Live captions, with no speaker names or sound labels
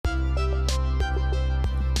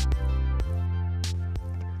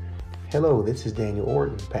Hello, this is Daniel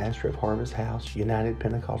Orton, pastor of Harvest House United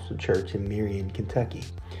Pentecostal Church in Marion, Kentucky.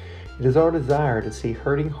 It is our desire to see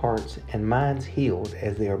hurting hearts and minds healed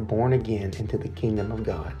as they are born again into the kingdom of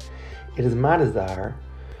God. It is my desire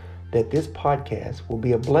that this podcast will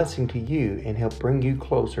be a blessing to you and help bring you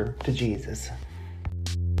closer to Jesus.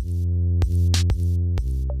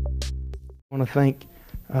 I want to thank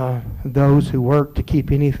those who work to keep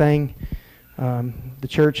the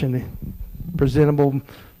church in the presentable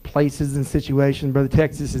places and situations. Brother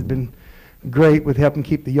Texas has been great with helping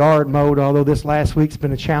keep the yard mowed, although this last week's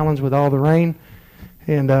been a challenge with all the rain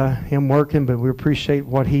and him working, but we appreciate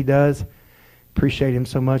what he does. Appreciate him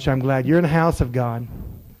so much. I'm glad you're in the house of God.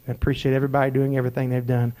 I appreciate everybody doing everything they've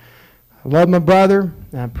done. I love my brother.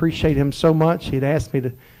 I appreciate him so much. He'd asked me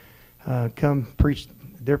to come preach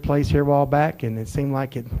their place here a while back, and it seemed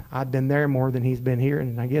like I'd been there more than he's been here,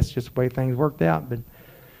 and I guess just the way things worked out. But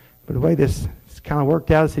the way this kind of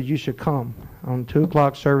worked out, I said, you should come. On 2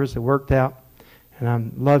 o'clock service, it worked out, and I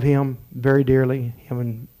love him very dearly, him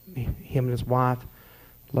and his wife.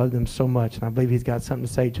 Love them so much, and I believe he's got something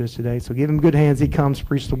to say to us today. So give him good hands. He comes to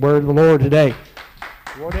preach the word of the Lord today.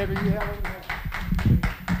 Whatever you have.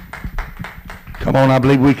 Come on, I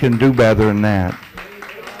believe we can do better than that.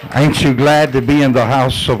 Ain't you glad to be in the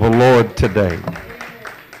house of the Lord today?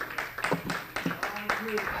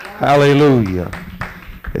 Hallelujah.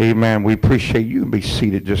 Amen. We appreciate you. Be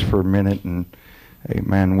seated just for a minute, and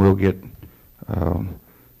amen. We'll get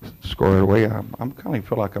squared away. I'm kind of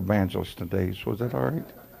feel like evangelist today, so is that all right?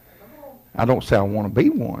 I don't say I want to be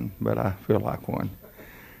one, but I feel like one.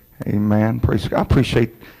 Amen. Praise God. I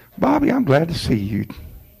appreciate Bobby. I'm glad to see you.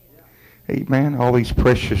 Amen. All these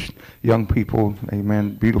precious young people.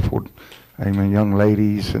 Amen. Beautiful. Amen. Young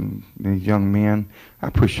ladies and these young men. I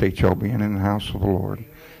appreciate y'all being in the house of the Lord.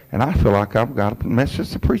 And I feel like I've got a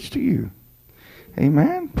message to preach to you.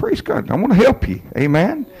 Amen. Praise God. I want to help you.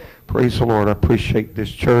 Amen. Praise the Lord. I appreciate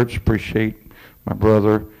this church. Appreciate my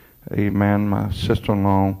brother. Amen. My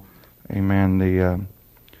sister-in-law. Amen.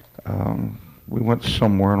 We went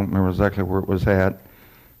somewhere. I don't remember exactly where it was at.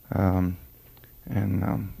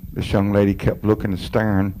 This young lady kept looking and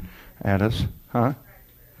staring at us. Huh?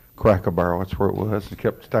 Cracker Barrel. That's where it was. She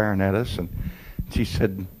kept staring at us. And she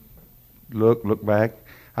said, look back.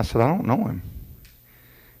 I said, I don't know him.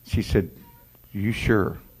 She said, you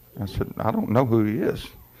sure? I said, I don't know who he is.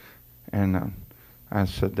 And I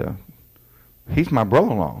said, he's my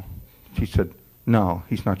brother-in-law. She said, no,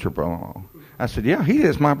 he's not your brother-in-law. I said, yeah, he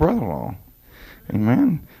is my brother-in-law.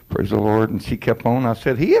 Amen. Praise the Lord. And she kept on. I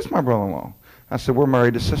said, he is my brother-in-law. I said, we're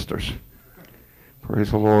married to sisters.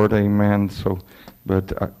 Praise the Lord. Amen.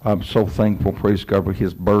 But I'm so thankful, praise God, for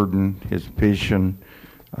his burden, his vision.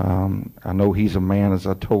 I know he's a man, as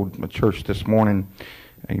I told my church this morning.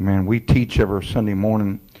 Amen. We teach every Sunday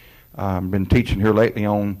morning. I've been teaching here lately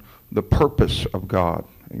on the purpose of God.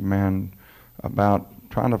 Amen. About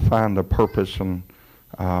trying to find the purpose and,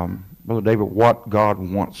 Brother David, what God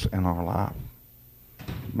wants in our life.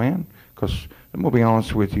 Amen. Because I'm going to be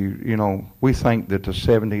honest with you, we think that the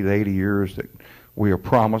 70 to 80 years that we are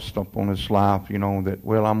promised up on this life, that,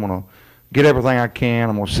 well, I'm going to get everything I can,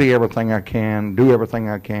 I'm going to see everything I can, do everything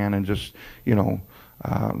I can, and just,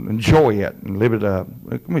 enjoy it and live it up.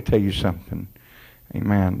 Let me tell you something.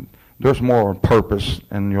 Amen. There's more purpose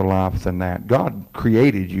in your life than that. God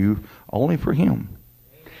created you only for him.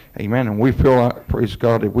 Amen. And we feel like, praise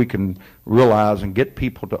God, if we can realize and get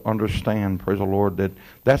people to understand, praise the Lord, that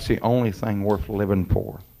that's the only thing worth living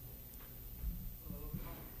for.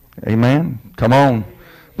 Amen. Come on.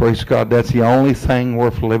 Praise God, that's the only thing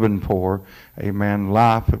worth living for. Amen.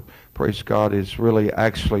 Life, praise God, is really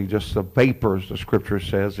actually just the vapors, the scripture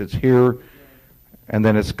says. It's here and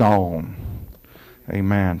then it's gone.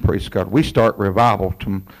 Amen. Praise God. We start revival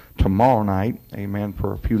tomorrow night. Amen.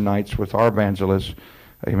 For a few nights with our evangelists.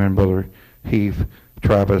 Amen, Brother Heath,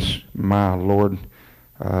 Travis, my Lord.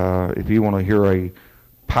 If you want to hear a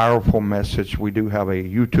powerful message, we do have a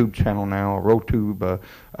YouTube channel now, a Rotube,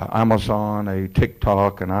 Amazon, a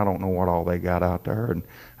TikTok, and I don't know what all they got out there. And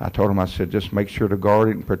I told them, I said, just make sure to guard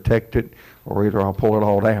it and protect it, or either I'll pull it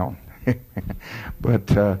all down.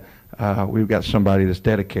 But we've got somebody that's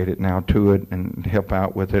dedicated now to it and help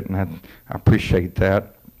out with it, and I appreciate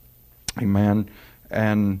that. Amen.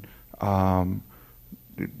 And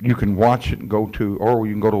you can watch it and go to, or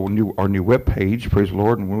you can go to our new webpage, praise the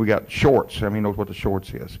Lord, and when we got shorts, how many knows what the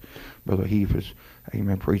shorts is? Brother Heath is,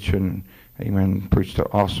 amen, preaching, amen, preached an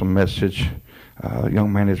awesome message.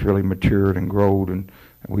 Young man has really matured and grown, and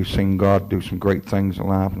we've seen God do some great things in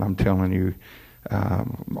life, and I'm telling you,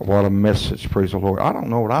 what a message, praise the Lord. I don't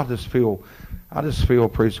know what, I just feel,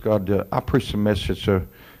 praise God, I preached a message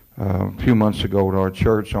a few months ago to our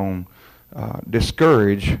church on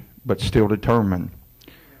discouraged but still determined.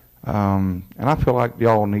 And I feel like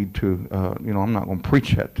y'all need to, I'm not going to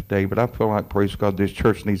preach that today, but I feel like, praise God, this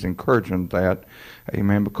church needs encouragement that,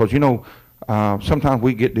 amen, because, sometimes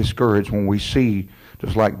we get discouraged when we see,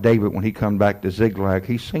 just like David when he come back to Ziklag,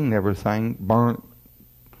 he's seen everything, burnt,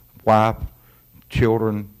 wife,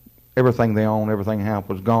 children, everything they own, everything they have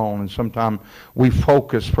was gone, and sometimes we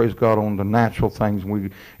focus, praise God, on the natural things,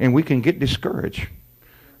 and we can get discouraged.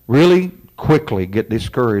 Really quickly get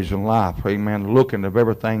discouraged in life, amen, looking at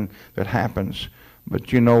everything that happens. But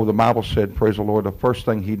the Bible said, praise the Lord, the first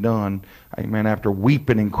thing he done, amen, after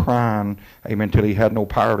weeping and crying, amen, till he had no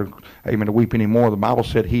power to weep anymore, the Bible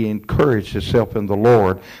said he encouraged himself in the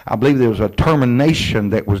Lord. I believe there was a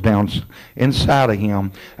determination that was down inside of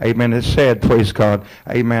him, amen. It said, praise God,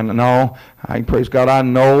 amen, no, praise God, I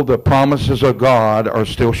know the promises of God are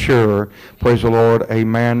still sure, praise the Lord,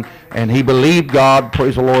 amen. And he believed God,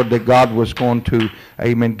 praise the Lord, that God was going to,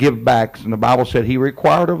 amen, give back. And the Bible said he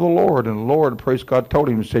required of the Lord. And the Lord, praise God, told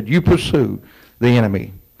him, said, you pursue the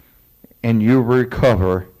enemy and you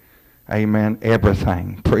recover, amen,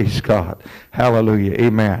 everything. Praise God. Hallelujah.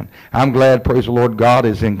 Amen. I'm glad, praise the Lord, God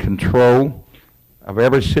is in control of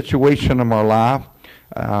every situation of our life.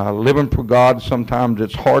 Living for God, sometimes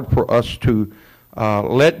it's hard for us to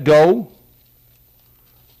let go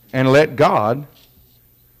and let God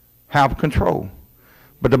have control.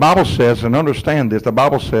 But the Bible says, and understand this, the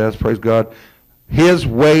Bible says, praise God, his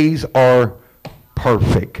ways are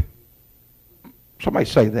perfect. Somebody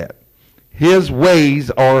say that. His ways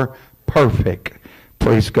are perfect.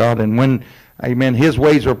 Praise God. And when, amen, his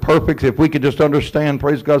ways are perfect, if we could just understand,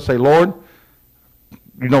 praise God, say, Lord,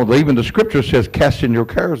 even the scripture says, casting your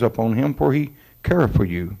cares upon him, for he careth for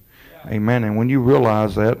you. Amen. And when you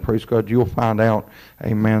realize that, praise God, you'll find out,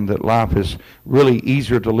 amen, that life is really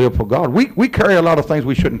easier to live for God. We carry a lot of things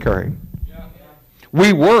we shouldn't carry.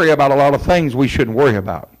 We worry about a lot of things we shouldn't worry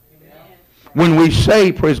about. When we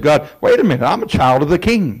say, praise God, wait a minute, I'm a child of the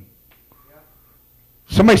King.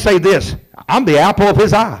 Somebody say this, I'm the apple of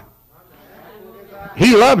his eye.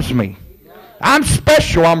 He loves me. I'm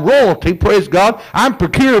special. I'm royalty, praise God. I'm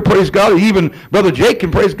peculiar, praise God. Even Brother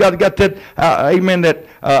Jacob, praise God, got that, amen, that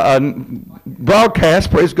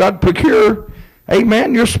broadcast, praise God, peculiar.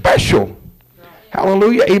 Amen, you're special.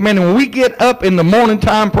 Hallelujah, amen. And when we get up in the morning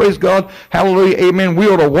time, praise God, hallelujah, amen, we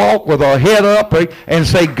ought to walk with our head up and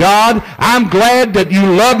say, God, I'm glad that you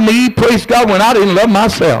love me, praise God, when I didn't love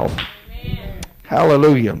myself. Amen.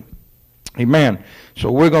 Hallelujah. Amen.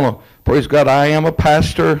 So we're going to, praise God, I am a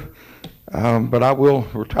pastor. But I will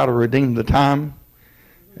try to redeem the time.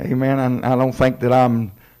 Amen. I don't think that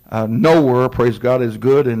I'm nowhere, praise God, as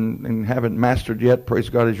good and haven't mastered yet, praise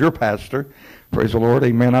God, as your pastor. Praise the Lord.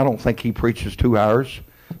 Amen. I don't think he preaches 2 hours.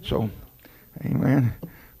 So, amen.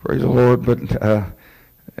 Praise the Lord. But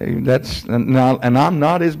that's, and I'm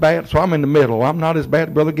not as bad. So I'm in the middle. I'm not as bad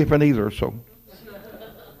as Brother Giffen either. So,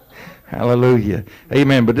 hallelujah.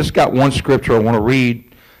 Amen. But just got one scripture I want to read.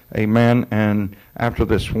 Amen. And after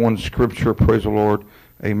this one scripture, praise the Lord,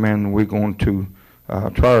 amen, we're going to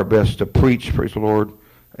try our best to preach, praise the Lord,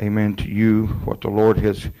 amen, to you, what the Lord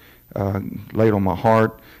has laid on my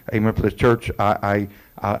heart. Amen. For the church,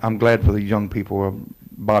 I'm glad for the young people.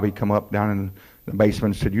 Bobby come up down in the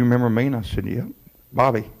basement and said, you remember me? And I said, yeah,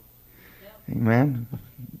 Bobby. Yep. Amen.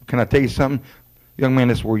 Can I tell you something? Young man,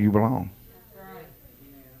 this is where you belong. Right.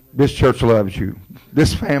 This church loves you.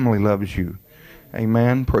 This family loves you.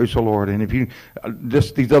 Amen. Praise the Lord. And if you,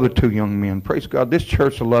 just these other two young men, praise God, this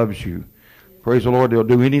church loves you. Praise the Lord. They'll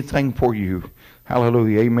do anything for you.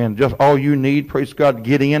 Hallelujah. Amen. Just all you need, praise God,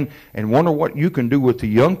 get in and wonder what you can do with the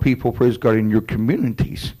young people, praise God, in your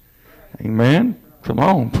communities. Amen. Come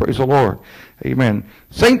on. Praise the Lord. Amen.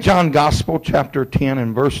 St. John Gospel, chapter 10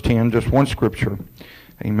 and verse 10, just one scripture.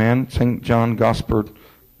 Amen. St. John Gospel,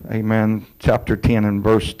 amen, chapter 10 and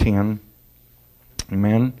verse 10.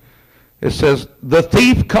 Amen. It says, the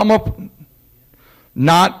thief cometh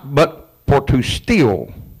not but for to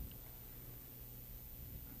steal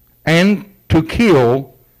and to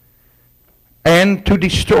kill and to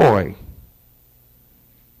destroy.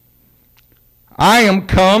 I am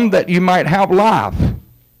come that you might have life,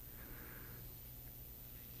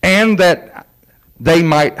 and that they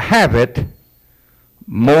might have it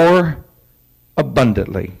more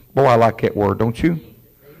abundantly. Boy, I like that word, don't you?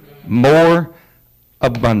 More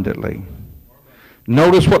abundantly.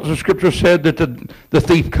 Notice what the scripture said, that the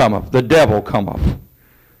thief cometh, the devil cometh,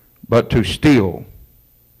 but to steal,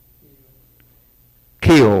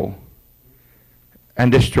 kill,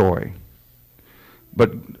 and destroy.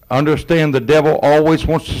 But understand the devil always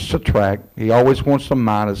wants to subtract. He always wants to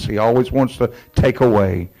minus. He always wants to take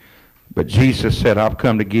away. But Jesus said, I've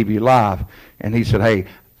come to give you life. And he said, hey,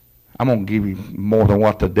 I'm going to give you more than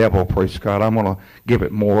what the devil, praise God. I'm going to give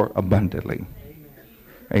it more abundantly.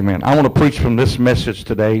 Amen. I want to preach from this message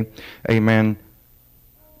today. Amen.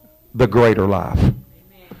 The greater life.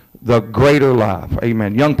 The greater life.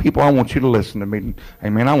 Amen. Young people, I want you to listen to me.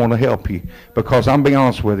 Amen. I want to help you. Because I'm being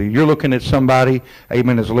honest with you. You're looking at somebody,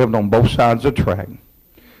 amen, that's lived on both sides of the track.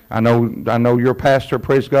 I know your pastor,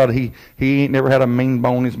 praise God, he ain't never had a mean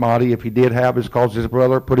bone in his body. If he did have, it's because his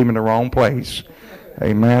brother put him in the wrong place.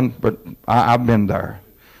 Amen. But I've been there.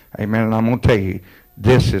 Amen. And I'm going to tell you,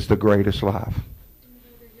 this is the greatest life.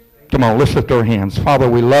 Come on, let's lift our hands. Father,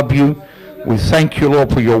 we love you. We thank you,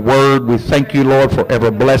 Lord, for your word. We thank you, Lord, for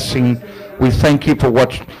every blessing. We thank you for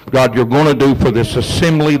what, God, you're going to do for this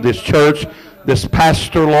assembly, this church, this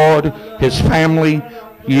pastor, Lord, his family.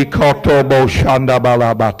 God,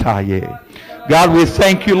 we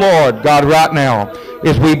thank you, Lord, God, right now,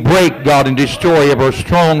 as we break, God, and destroy every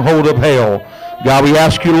stronghold of hell. God, we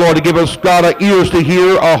ask you, Lord, to give us, God, ears to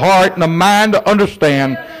hear, a heart and a mind to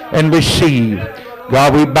understand and receive.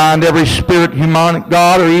 God, we bind every spirit, demonic,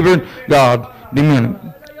 God, or even, God, demonic.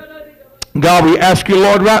 God, we ask you,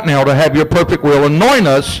 Lord, right now to have your perfect will. Anoint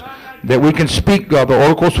us that we can speak, God, the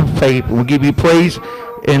oracles of faith. We give you praise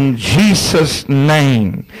in Jesus'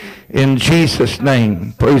 name. In Jesus'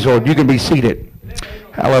 name. Praise the Lord. You can be seated.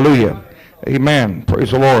 Hallelujah. Amen.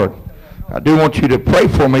 Praise the Lord. I do want you to pray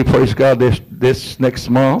for me, praise God, this next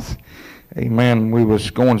month. Amen. We was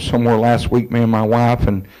going somewhere last week, me and my wife,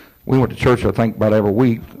 and we went to church, I think, about every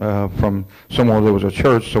week from somewhere there was a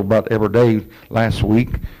church, so about every day last week,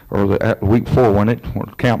 or the week before, wasn't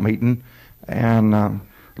it, camp meeting. And the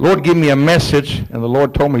Lord gave me a message, and the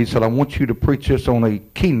Lord told me, he said, I want you to preach this on a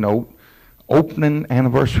keynote, opening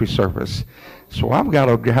anniversary service. So I've got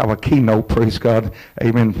to have a keynote, praise God,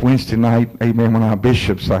 amen, Wednesday night, amen, when our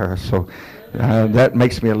bishop's there. So that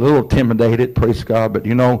makes me a little intimidated, praise God, but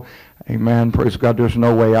you know, amen, praise God, there's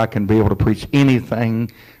no way I can be able to preach anything,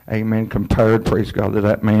 amen, compared, praise God, to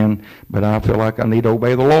that man. But I feel like I need to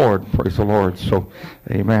obey the Lord, praise the Lord. So,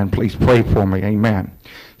 amen, please pray for me, amen.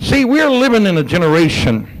 See, we're living in a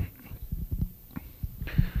generation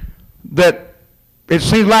that it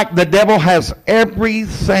seems like the devil has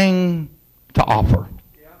everything to offer.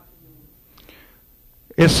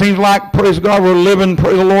 It seems like, praise God, we're living,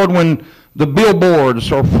 praise the Lord, when the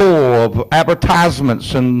billboards are full of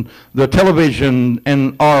advertisements and the television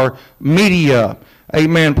and our media,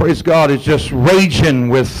 amen, praise God, is just raging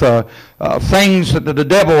with things that the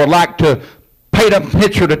devil would like to paint a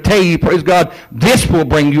picture to tell you, praise God, this will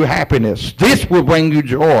bring you happiness. This will bring you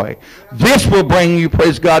joy. This will bring you,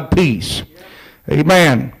 praise God, peace.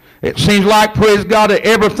 Amen. It seems like, praise God, that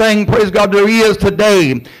everything, praise God, there is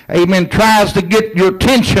today, amen, tries to get your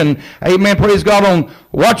attention, amen, praise God, on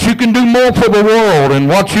what you can do more for the world and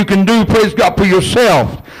what you can do, praise God, for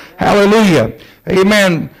yourself. Hallelujah.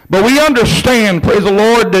 Amen. But we understand, praise the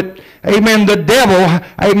Lord, that, amen, the devil,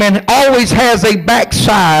 amen, always has a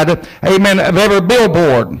backside, amen, of every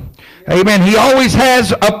billboard. Amen. He always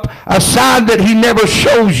has a side that he never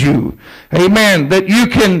shows you. Amen. That you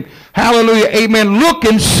can, hallelujah, amen, look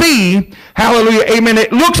and see, hallelujah, amen,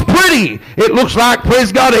 it looks pretty. It looks like,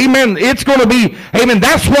 praise God, amen, it's going to be, amen,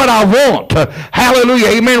 that's what I want. Hallelujah,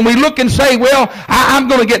 amen. We look and say, well, I'm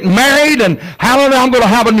going to get married, and hallelujah, I'm going to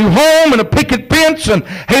have a new home and a picket fence, and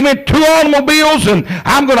amen, 2 automobiles, and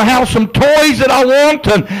I'm going to have some toys that I want,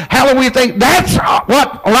 and hallelujah, think that's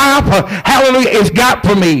what life, hallelujah, has got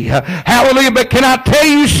for me. Hallelujah, but can I tell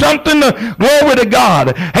you something? Glory to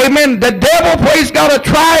God. Amen. The devil, praise God, will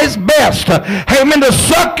try his best, amen, to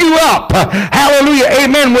suck you up, hallelujah,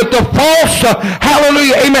 amen, with the false,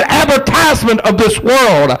 hallelujah, amen, advertisement of this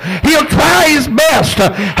world. He'll try his best,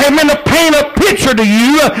 amen, to paint a picture to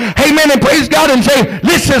you, amen, and praise God, and say,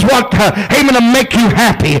 this is what, amen, to make you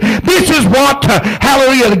happy. This is what,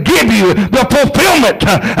 hallelujah, to give you the fulfillment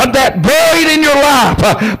of that buried in your life.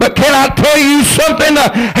 But can I tell you something,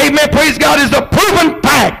 amen, praise God, is the proven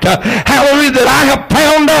fact, hallelujah, that I have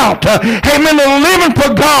found out, amen, that living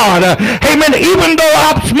for God, amen, even though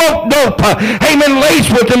I've smoked dope, amen,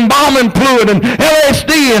 laced with embalming fluid and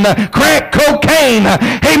LSD and crack cocaine,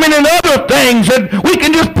 amen, and other things that we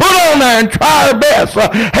can just put on there and try our best,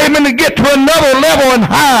 amen, to get to another level and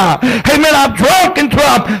higher. Amen, I've drunk until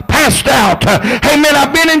I've passed out. Amen,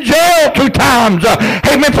 I've been in jail 2 times.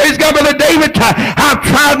 Amen, praise God, Brother David, I've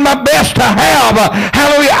tried my best to have,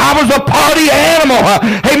 hallelujah, I was a party animal.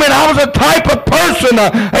 Amen, I was a type of person,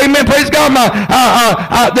 amen, praise God,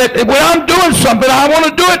 that when I'm doing something, I want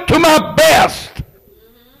to do it to my best.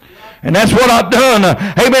 And that's what I've done.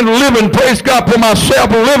 Amen. Living, praise God, for myself.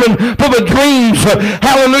 Living for the dreams.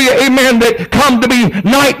 Hallelujah. Amen. That come to be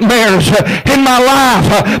nightmares in my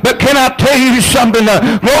life. But can I tell you something?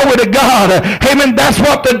 Glory to God. Amen. That's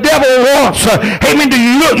what the devil wants. Amen.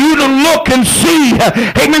 You to look and see.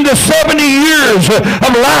 Amen. The 70 years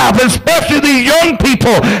of life, especially these young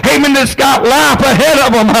people. Amen. That's got life ahead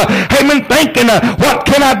of them. Amen. Thinking, what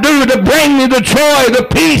can I do to bring me the joy, the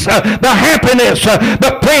peace, the happiness?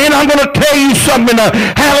 But praying, I'm going to tell you something.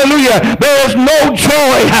 Hallelujah. There is no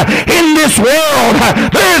joy in this world.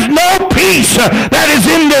 There is no peace that is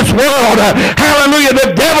in this world. Hallelujah.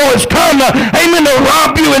 The devil has come, amen, to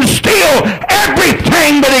rob you and steal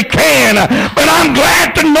everything that he can. But I'm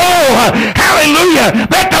glad to know, hallelujah,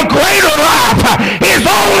 that the greater life is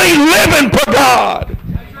only living for God.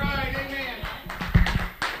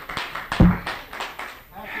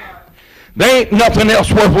 There ain't nothing else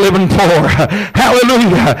worth living for.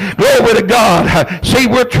 Hallelujah. Glory to God. See,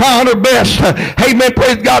 we're trying our best. Amen.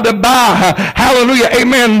 Praise God, to buy. Hallelujah.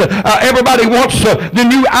 Amen. Everybody wants the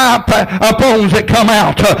new iPhones that come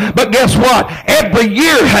out. But guess what? Every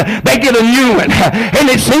year they get a new one. And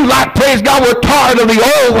it seems like, praise God, we're tired of the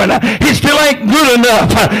old one. It still ain't good enough.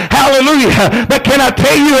 Hallelujah. But can I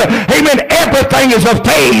tell you, amen, everything is a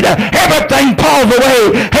fade. Everything falls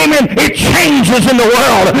away. Amen. It changes in the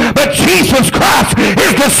world. But Jesus Christ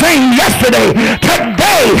is the same yesterday,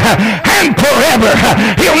 today, and forever.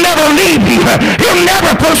 He'll never leave you. He'll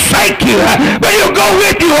never forsake you. But he'll go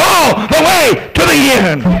with you all the way to the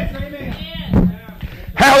end.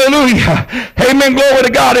 Hallelujah. Amen. Glory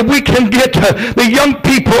to God. If we can get the young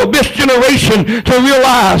people of this generation to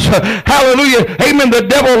realize, hallelujah, amen, the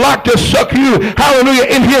devil like to suck you, hallelujah,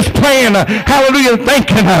 in his plan, hallelujah,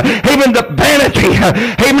 thinking, amen, the vanity,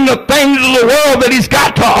 amen, the things of the world that he's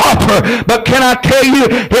got to offer. But can I tell you,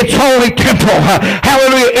 it's only temporal.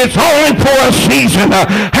 Hallelujah. It's only for a season.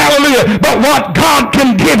 Hallelujah. But what God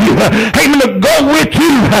can give you, amen, to go with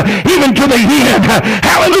you even to the end.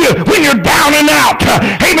 Hallelujah. When you're down and out,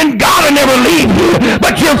 amen, God will never leave you.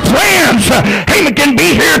 But your friends, amen, can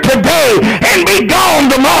be here today and be gone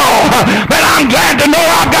tomorrow. But I'm glad to know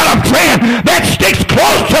I've got a friend that sticks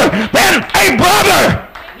closer than a brother.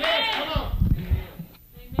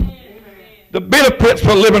 The benefits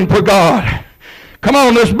for living for God. Come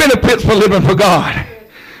on, there's benefits for living for God.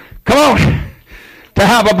 Come on. To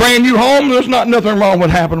have a brand new home, there's not nothing wrong with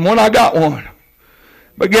having one. I got one.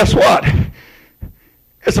 But guess what?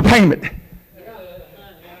 It's a payment.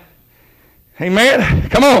 Amen.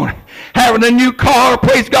 Come on. Having a new car,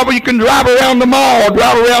 praise God, where you can drive around the mall,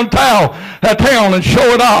 drive around town and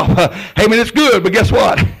show it off. Amen. It's good, but guess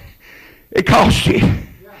what? It costs you.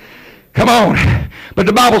 Come on. But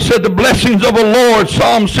the Bible said the blessings of the Lord,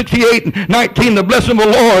 Psalm 68:19, the blessing of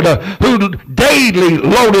the Lord who daily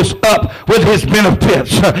load us up with his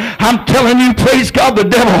benefits. I'm telling you, praise God, the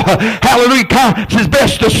devil, hallelujah, tries his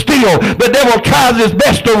best to steal. The devil tries his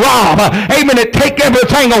best to rob. Amen. To take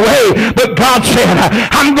everything away. But God said,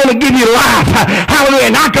 I'm going to give you life. Hallelujah.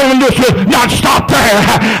 And I'm going to just not stop there.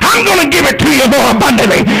 I'm going to give it to you more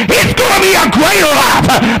abundantly. It's going to be a greater life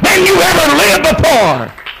than you ever lived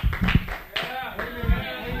before.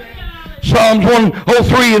 Psalms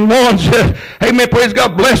 103:1 says, amen, praise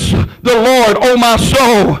God, bless the Lord, O my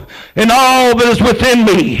soul, and all that is within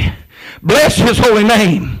me. Bless his holy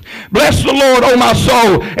name. Bless the Lord, O my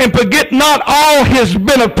soul, and forget not all his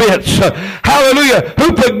benefits. Hallelujah.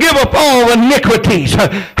 Who forgiveth all iniquities.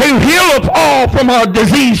 Who healeth all from our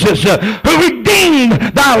diseases. Who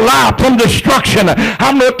redeemed thy life from destruction.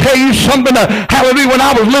 I'm going to tell you something. Hallelujah. When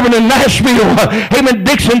I was living in Nashville, amen,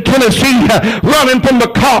 Dixon, Tennessee, running from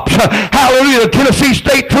the cops. Hallelujah. The Tennessee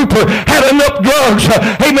State Trooper had enough drugs,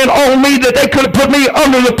 amen, on me that they could have put me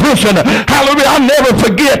under the prison. Hallelujah. I'll never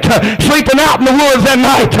forget sleeping out in the woods that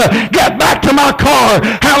night. Got back to my car.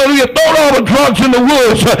 Hallelujah. Thrown all the drugs in the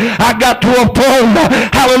woods. I got to a phone.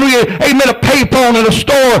 Hallelujah. Amen. A payphone in a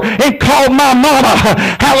store and called my mama.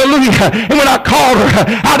 Hallelujah. And when I called her,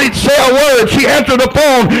 I didn't say a word. She answered the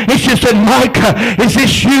phone and she said, Mike, is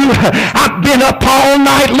this you? I've been up all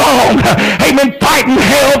night long. Amen. Fighting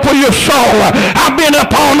hell for your soul. I've been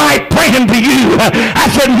up all night praying for you. I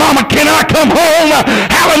said, Mama, can I come home?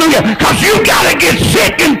 Hallelujah. Because you got to get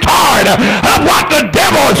sick and tired of what the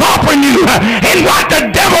devil is offering you and what the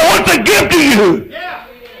devil wants to give to you. Yeah.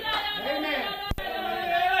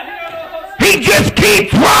 He just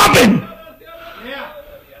keeps robbing.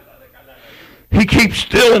 He keeps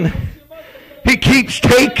stealing. He keeps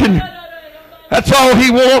taking. That's all he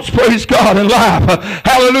wants, praise God, in life.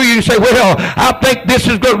 Hallelujah. You say, well, I think this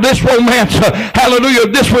is good, this romance, hallelujah,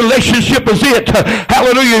 this relationship is it.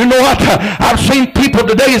 Hallelujah. You know what? I've seen people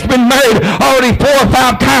today that's been married already 4 or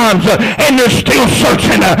 5 times, and they're still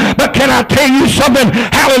searching. But can I tell you something?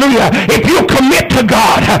 Hallelujah. If you commit to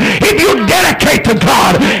God, if you dedicate to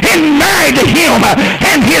God and marry to him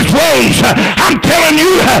and his ways, I'm telling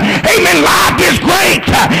you, amen, life is great.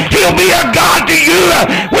 He'll be a God to you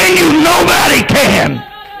when you nobody can.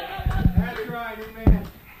 That's right. Amen.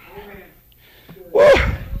 Whoa.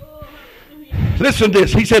 Listen to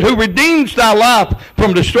this. He said, who redeems thy life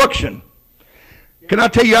from destruction. Can I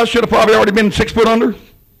tell you, I should have probably already been 6 foot under.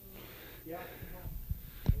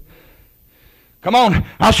 Come on.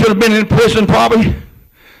 I should have been in prison probably.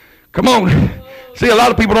 Come on. See, a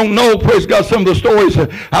lot of people don't know, praise God, some of the stories.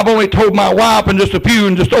 I've only told my wife and just a few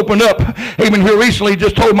and just opened up. Amen. Here recently,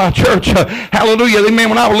 just told my church. Hallelujah. Amen.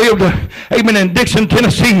 When I lived, amen, in Dixon,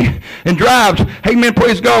 Tennessee, and drives, amen,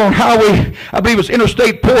 praise God, on highway, I believe it's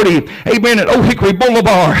Interstate 40, amen, at Old Hickory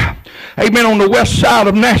Boulevard. Amen, on the west side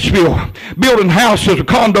of Nashville, building houses or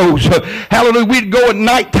condos. Hallelujah, we'd go at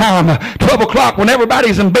nighttime, 12 o'clock, when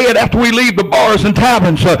everybody's in bed after we leave the bars and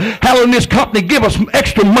taverns. Hallelujah, this company give us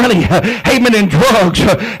extra money, amen, in drugs.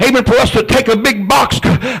 Amen, for us to take a big box,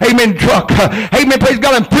 amen, truck. Amen, praise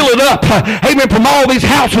God, and fill it up. Amen, from all these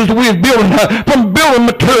houses that we're building, from building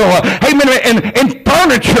material. Amen, and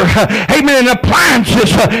furniture. Amen, and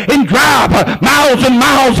appliances, and drive miles and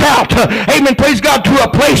miles out. Amen, praise God, to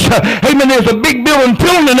a place. Amen, there's a big building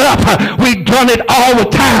filling it up. We've done it all the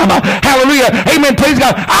time. Hallelujah. Amen, praise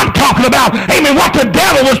God. I'm talking about, amen, what the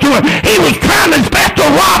devil was doing. He was trying his best to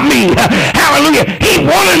rob me. Hallelujah. He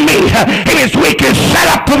wanted me in his week and set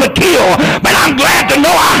up for the kill. But I'm glad to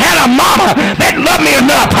know I had a mama that loved me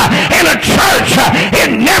enough and a church that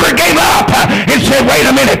never gave up and said, wait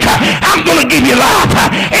a minute, I'm going to give you life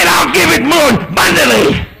and I'll give it more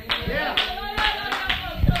abundantly.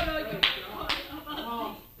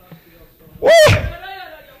 Woo!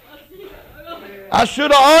 I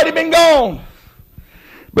should have already been gone.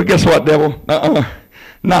 But guess what, devil?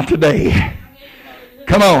 Not today.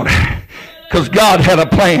 Come on. Because God had a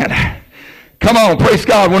plan. Come on, praise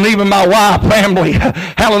God. When even my wife, family,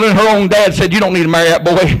 hallelujah, her own dad said, you don't need to marry that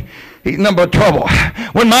boy. He's number of trouble.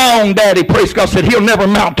 When my own daddy, praise God, said he'll never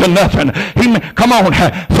amount to nothing. Come on,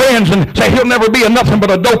 friends, and say he'll never be a nothing but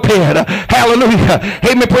a dopehead. Hallelujah.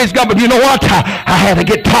 Amen, praise God. But you know what? I had to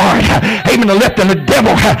get tired. Amen, to let the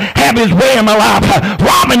devil have his way in my life.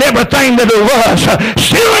 Robbing everything that there was.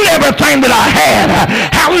 Stealing everything that I had.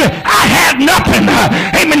 Hallelujah. I had nothing.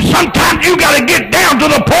 Amen. Sometimes you got to get down to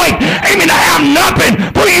the point, amen, to have nothing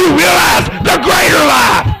before you realize the greater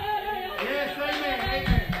life.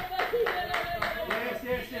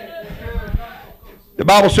 The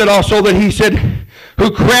Bible said also that he said, who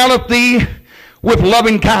crowneth thee with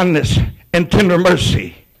loving kindness and tender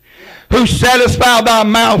mercy, who satisfy thy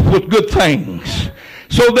mouth with good things,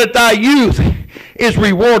 so that thy youth is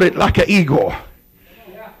rewarded like an eagle.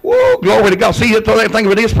 Whoa, glory to God. See, the thing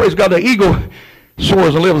of it is, praise God, the eagle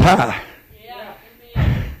soars and lives high.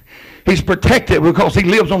 He's protected because he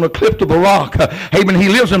lives on the cliff of the rock. Amen. He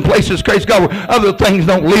lives in places, praise God, where other things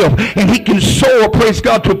don't live. And he can soar, praise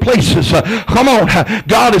God, to places. Come on.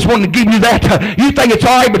 God is wanting to give you that. You think it's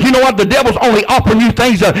all right, but you know what? The devil's only offering you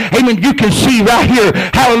things, amen, you can see right here.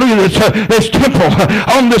 Hallelujah. This temple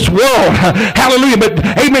on this world. Hallelujah. But,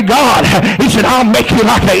 amen, God, he said, I'll make you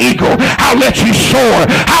like an eagle. I'll let you soar.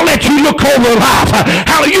 I'll let you look over life.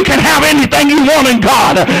 Hallelujah. You can have anything you want in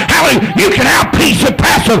God. Hallelujah. You can have peace that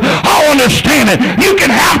passes all understanding. You can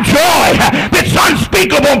have joy that's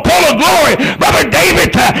unspeakable and full of glory. Brother David,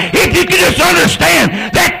 if you can just understand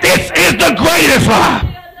that this is the greatest life.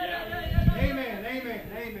 Amen, amen,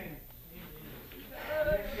 amen.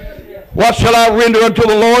 What shall I render unto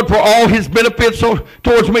the Lord for all his benefits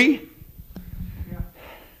towards me?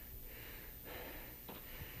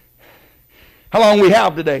 How long we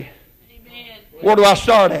have today? Amen. Where do I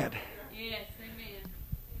start at? Yes,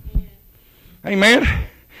 amen. Amen.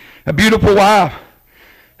 A beautiful wife.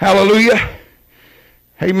 Hallelujah.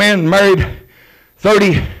 Amen. Married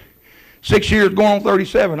 36 years, going on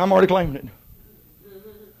 37. I'm already claiming it.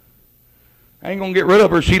 I ain't going to get rid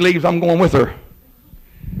of her. She leaves, I'm going with her.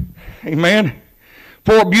 Amen.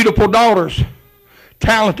 4 beautiful daughters.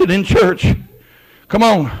 Talented in church. Come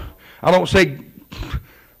on. I don't say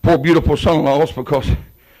 4 beautiful son-in-laws because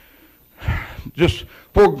just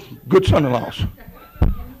 4 good son-in-laws.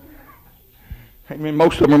 Amen.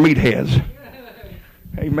 Most of them are meatheads.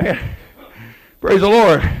 Amen. Praise the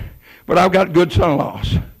Lord. But I've got good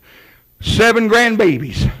son-in-laws. 7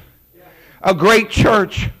 grandbabies. A great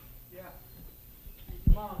church.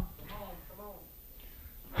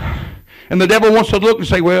 And the devil wants to look and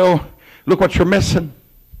say, well, look what you're missing.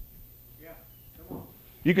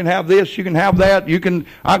 You can have this, you can have that,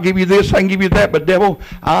 I'll give you this, I can give you that, but devil,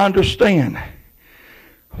 I understand.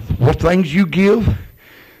 What things you give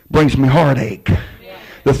brings me heartache.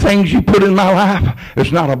 The things you put in my life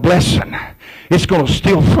is not a blessing. It's going to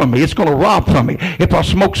steal from me. It's going to rob from me. If I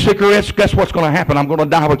smoke cigarettes, guess what's going to happen? I'm going to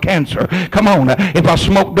die with cancer. Come on. If I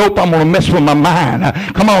smoke dope, I'm going to mess with my mind.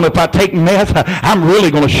 Come on. If I take meth, I'm really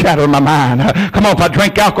going to shatter my mind. Come on. If I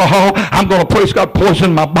drink alcohol, I'm going to, praise God,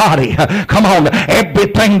 poison my body. Come on.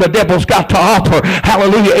 Everything the devil's got to offer,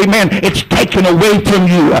 hallelujah, amen, it's taken away from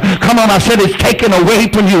you. Come on. I said it's taken away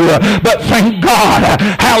from you. But thank God,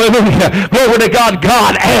 hallelujah, glory to God,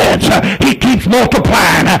 God adds. He keeps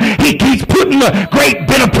multiplying. He keeps putting great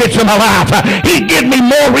benefits in my life. He gives me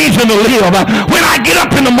more reason to live. When I get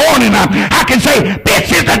up in the morning, I can say,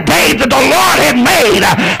 this is the day that the Lord has made.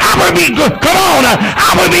 I will be good. Come on.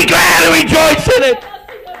 I will be glad and rejoice in it.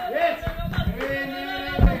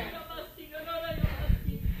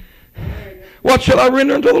 What shall I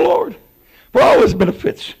render unto the Lord for all his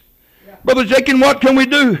benefits? Brother Jacob, what can we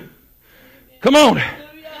do? Come on.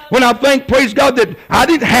 When I think, praise God, that I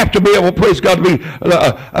didn't have to be able, praise God, to be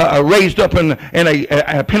raised up in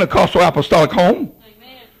a Pentecostal apostolic home.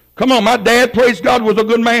 Amen. Come on, my dad, praise God, was a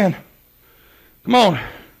good man. Come on.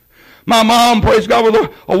 My mom, praise God, was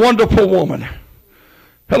a wonderful woman.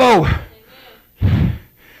 Hello. Amen.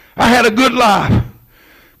 I had a good life.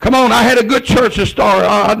 Come on, I had a good church to start.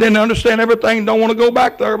 I didn't understand everything. Don't want to go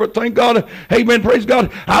back there, but thank God. Amen, praise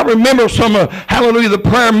God. I remember some, hallelujah, the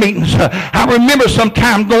prayer meetings. I remember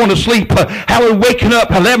sometime going to sleep. Hallelujah, waking up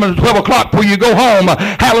 11 or 12 o'clock before you go home.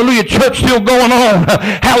 Hallelujah, church still going on.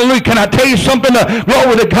 Hallelujah, can I tell you something?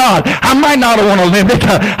 Glory to God. I might not want to live it.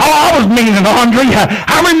 I was mean and hungry.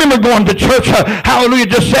 I remember going to church, hallelujah,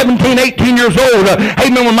 just 17, 18 years old.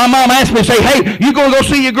 Amen, when my mom asked me, say, hey, you going to go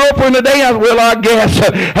see your girlfriend today? I said, well, I guess.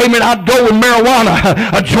 Amen. I'd go with marijuana,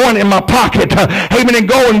 a joint in my pocket. Amen. And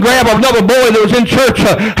go and grab another boy that was in church.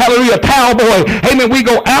 Hallelujah. A towel boy. Amen. We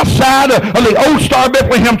go outside of the Old Star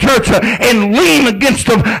Bethlehem Church and lean against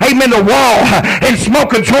the, amen, the wall and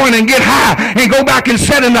smoke a joint and get high and go back and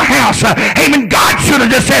sit in the house. Amen. God should have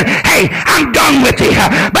just said, hey, I'm done with you.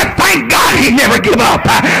 But thank God he never give up.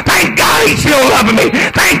 Thank God he's still loving me.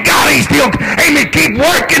 Thank God he's still, amen, keep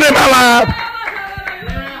working in my life.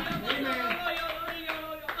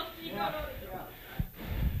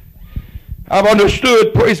 I've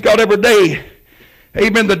understood, praise God, every day.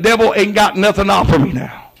 Amen. The devil ain't got nothing off of me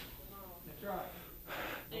now. That's right.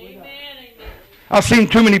 Amen. I've seen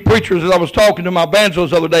too many preachers. As I was talking to my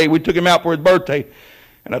evangelist the other day, we took him out for his birthday.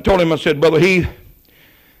 And I told him, I said, Brother Heath,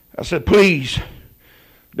 I said, please,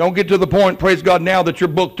 don't get to the point, praise God, now that you're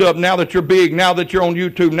booked up, now that you're big, now that you're on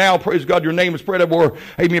YouTube, now, praise God, your name is spread everywhere.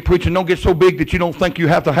 Amen. Preaching, don't get so big that you don't think you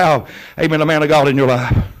have to have, amen, a man of God in your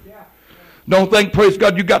life. Don't think, praise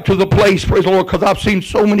God, you got to the place, praise the Lord, because I've seen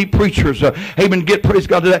so many preachers, amen, get, praise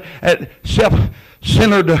God, to that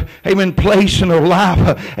self-centered, amen, place in their life,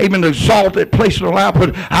 amen, exalted place in their life,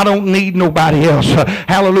 but I don't need nobody else.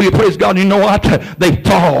 Hallelujah, praise God. You know what? They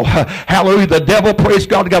fall. Hallelujah, the devil, praise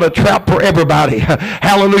God, got a trap for everybody.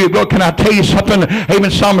 Hallelujah, God, can I tell you something? Amen,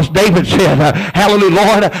 Psalmist David said, hallelujah,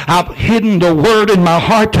 Lord, I've hidden the word in my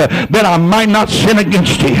heart that I might not sin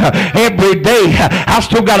against you. Every day, I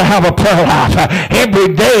still got to have a prayer life. Every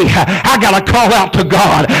day, I got to call out to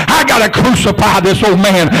God. I got to crucify this old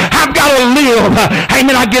man. I've got to live.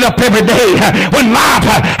 Amen. I get up every day when life,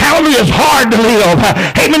 hallelujah, is hard to live.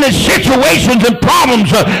 Amen. There's situations and problems,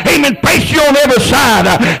 amen, face you on every side.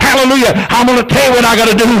 Hallelujah. I'm going to tell you what I got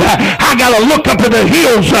to do. I got to look up to the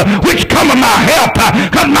hills which come of my help,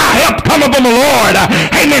 because my help cometh from the Lord.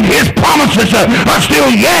 Amen. His promises are still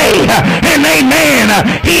yea and amen.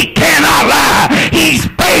 He cannot lie. He's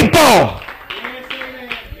faithful.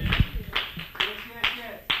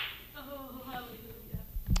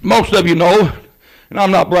 Most of you know, and I'm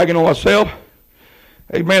not bragging on myself,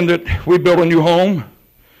 amen, that we built a new home.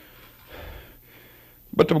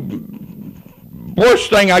 But the worst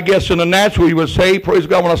thing, I guess, in the natural, you would say, praise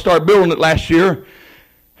God, when I started building it last year,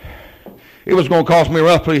 it was going to cost me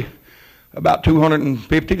roughly about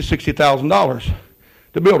 $250,000 to $60,000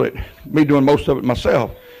 to build it, me doing most of it myself.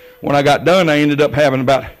 When I got done, I ended up having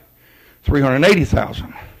about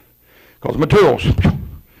 $380,000 because materials.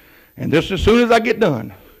 And just as soon as I get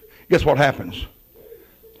done, guess what happens?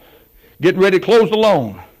 Getting ready to close the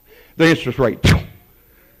loan, the interest rate.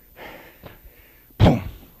 Boom.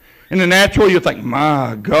 In the natural, you think,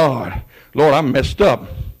 my God, Lord, I'm messed up.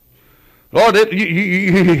 Lord,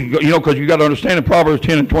 you know, because you got to understand in Proverbs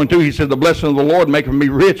 10 and 22, he said, the blessing of the Lord maketh me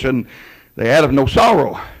rich, and they add of no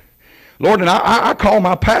sorrow. Lord, and I called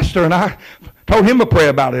my pastor, and I told him to pray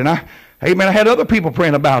about it. And amen, I had other people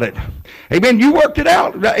praying about it. Amen, you worked it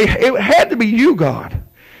out. It had to be you, God.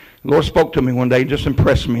 The Lord spoke to me one day, just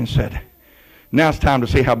impressed me and said, now it's time to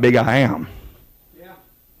see how big I am. Yeah.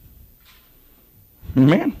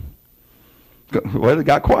 Amen. Well, it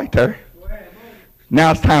got quiet there.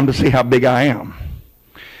 Now it's time to see how big I am.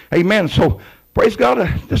 Amen. So, praise God.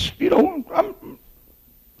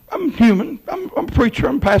 I'm human. I'm a preacher.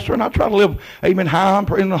 I'm a pastor, and I try to live, amen, high. I'm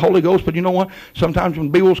praying the Holy Ghost. But you know what? Sometimes when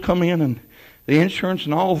bills come in and the insurance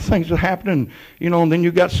and all the things that happen, and and then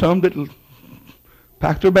you got some that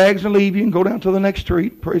pack their bags and leave you and go down to the next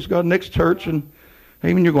street. Praise God, next church, and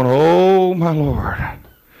amen. You're going, oh my Lord,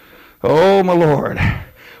 oh my Lord.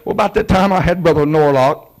 Well, about that time, I had Brother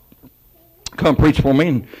Norlock come preach for me,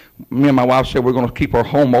 and me and my wife said we're going to keep our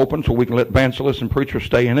home open so we can let evangelists and preachers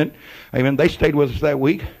stay in it. Amen. They stayed with us that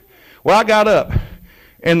week. Well, I got up,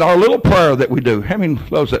 and our little prayer that we do, how many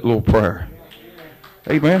loves that little prayer?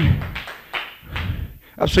 Amen.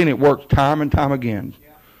 I've seen it work time and time again,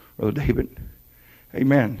 Brother David.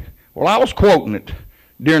 Amen. Well, I was quoting it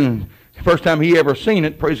during the first time he ever seen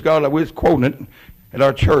it. Praise God, I was quoting it at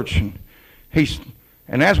our church,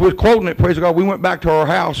 and as we were quoting it, praise God, we went back to our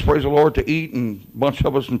house, praise the Lord, to eat, and a bunch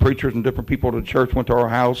of us and preachers and different people at the church went to our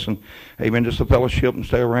house, and amen, just to fellowship and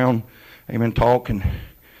stay around, amen, talk. And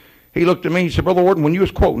he looked at me, he said, Brother Wharton, when you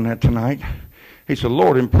was quoting that tonight, he said,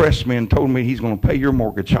 Lord impressed me and told me he's going to pay your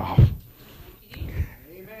mortgage off.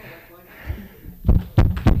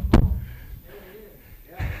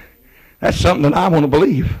 That's something that I want to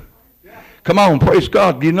believe. Come on, praise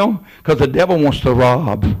God, because the devil wants to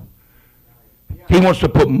rob. He wants to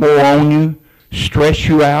put more on you, stress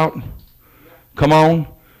you out. Come on.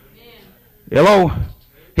 Hello.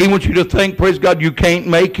 He wants you to think, praise God, you can't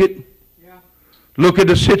make it. Look at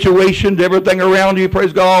the situation, everything around you,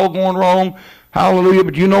 praise God, all going wrong. Hallelujah.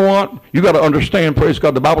 But you know what? You got to understand, praise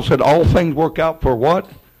God, the Bible said all things work out for what?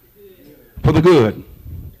 For the good.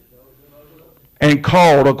 And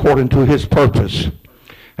called according to his purpose.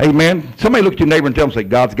 Amen. Somebody look at your neighbor and tell them, say,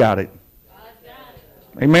 God's got it.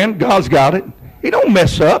 Amen. God's got it. He don't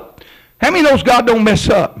mess up. How many knows God don't mess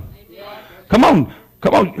up? Come on.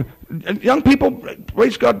 Come on. Young people,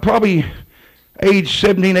 praise God, probably age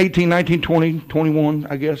 17, 18, 19, 20, 21,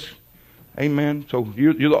 I guess. Amen. So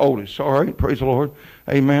you're the oldest. All right. Praise the Lord.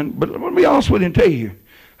 Amen. But let me be honest with you and tell you.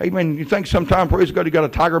 Amen. You think sometimes, praise God, you got a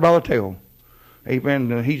tiger by the tail.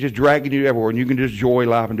 Amen. He's just dragging you everywhere, and you can just enjoy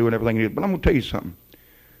life and doing everything he is. But I'm going to tell you something.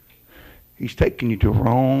 He's taking you to the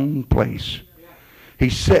wrong place.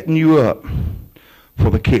 He's setting you up for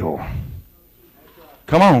the kill.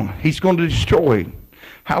 Come on. He's going to destroy.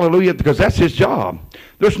 Hallelujah. Because that's his job.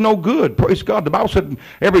 There's no good. Praise God. The Bible said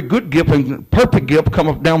every good gift and perfect gift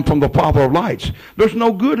cometh down from the Father of lights. There's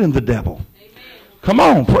no good in the devil. Come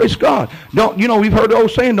on, praise God. We've heard the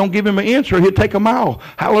old saying, don't give him an inch or he'll take a mile.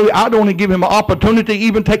 Hallelujah. I don't even give him an opportunity to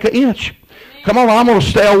even take an inch. Come on, I'm going to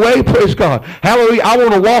stay away, praise God. Hallelujah. I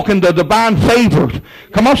want to walk in the divine favor.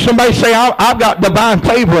 Come on, somebody say, I've got divine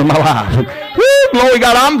favor in my life. Woo, glory to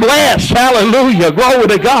God, I'm blessed. Hallelujah. Glory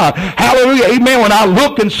to God. Hallelujah. Amen. When I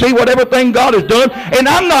look and see what everything God has done, and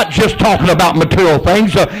I'm not just talking about material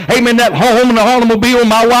things. Amen. That home and the automobile,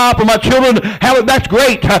 my wife and my children, hallelujah, that's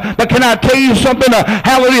great. But can I tell you something?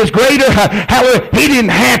 Hallelujah is greater. Hallelujah. He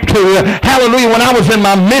didn't have to. Hallelujah. When I was in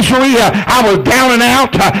my misery, I was down and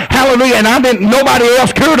out. Hallelujah. And nobody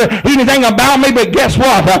else cared anything about me, but guess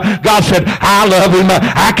what? God said, I love him.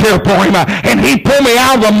 I care for him. And he pulled me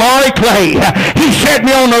out of the miry clay. He set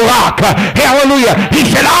me on the rock. Hallelujah. He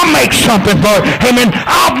said, I'll make something for you. Amen.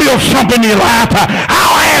 I'll build something in your life.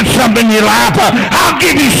 I'll add something in your life. I'll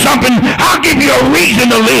give you something. I'll give you a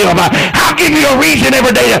reason to live. I'll give you a reason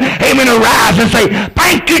every day to, amen, to rise and say,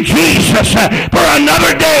 thank you, Jesus, for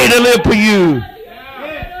another day to live for you.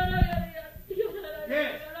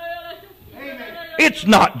 It's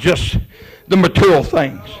not just the material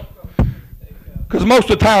things. Because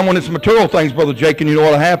most of the time when it's material things, Brother Jake, and you know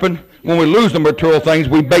what will happen? When we lose the material things,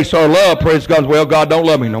 we base our love, praise God, well, God don't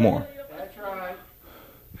love me no more. That's right.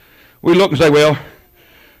 We look and say, well,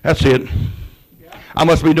 that's it. I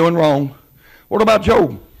must be doing wrong. What about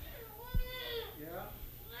Job?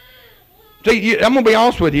 See, I'm going to be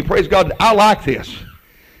honest with you. Praise God, I like this.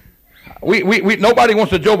 Nobody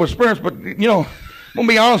wants a Job experience, but, I'm going to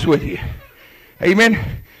be honest with you.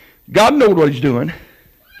 Amen. God knows what he's doing.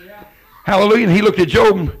 Yeah. Hallelujah. And he looked at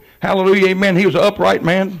Job. Hallelujah. Amen. He was an upright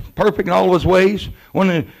man, perfect in all of his ways.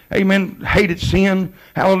 Amen. Hated sin.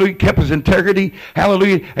 Hallelujah. Kept his integrity.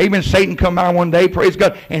 Hallelujah. Amen. Satan come by one day. Praise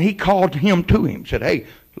God. And he called him to him. Said, hey,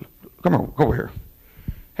 come on, go over here.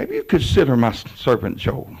 Have you considered my servant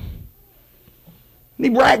Job? And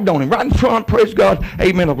he bragged on him right in front, praise God,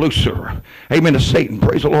 amen, of Lucifer. Amen to Satan,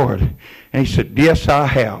 praise the Lord. And he said, yes, I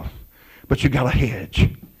have. But you got a hedge.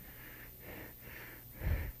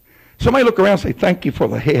 Somebody look around and say, thank you for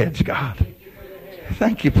the hedge, God.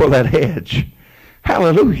 Thank you for that hedge.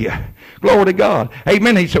 Hallelujah. Glory to God.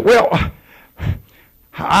 Amen. He said, well,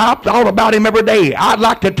 I thought about him every day. I'd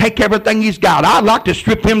like to take everything he's got. I'd like to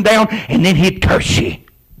strip him down, and then he'd curse you.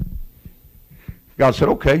 God said,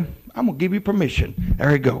 okay, I'm going to give you permission.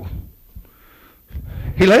 There you go.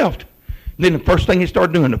 He left. And then the first thing he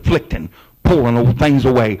started doing, afflicting, pulling old things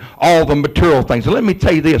away, all the material things. And let me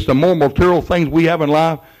tell you this, the more material things we have in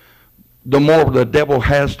life, the more the devil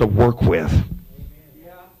has to work with.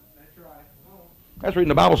 Yeah, that's right. That's reading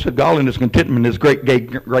the Bible said godliness, contentment is great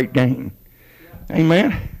gain. Yeah.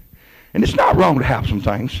 Amen. And it's not wrong to have some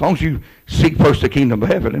things, as long as you seek first the kingdom of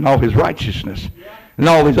heaven and all his righteousness. Yeah. And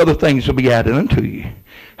all these other things will be added unto you.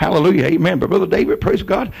 Hallelujah. Amen. But Brother David, praise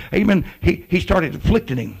God. Amen. He started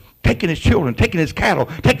afflicting him. Taking his children, taking his cattle,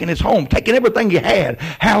 taking his home, taking everything he had.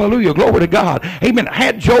 Hallelujah. Glory to God. Amen.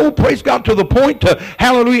 Had Job, praise God, to the point to,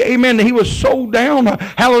 hallelujah, amen, he was so down.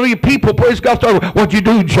 Hallelujah. People, praise God, started, what'd you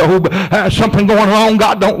do, Job? Something going wrong.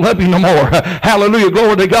 God don't love you no more. Hallelujah.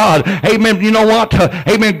 Glory to God. Amen. You know what?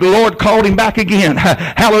 Amen. The Lord called him back again.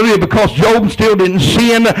 Hallelujah. Because Job still didn't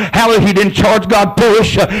sin. Hallelujah. He didn't charge God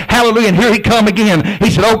push. Hallelujah. And here he come again.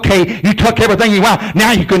 He said, okay, you took everything you want.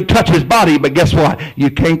 Now you can touch his body. But guess what?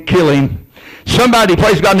 You can't kill him. Somebody,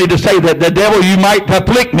 praise God, need to say that the devil, you might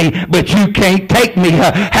afflict me, but you can't take me.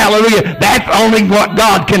 Hallelujah. That's only what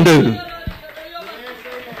God can do.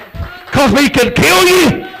 Because we could kill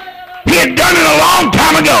you. He had done it a long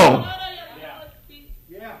time ago.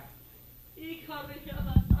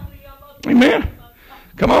 Amen.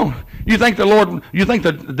 Come on. You think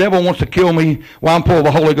the devil wants to kill me while I'm full of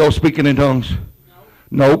the Holy Ghost speaking in tongues?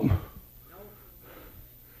 Nope.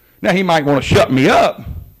 Now he might want to shut me up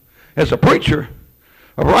as a preacher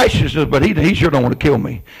of righteousness, but he sure don't want to kill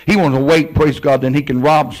me. He wants to wait, praise God, then he can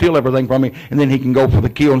rob, steal everything from me, and then he can go for the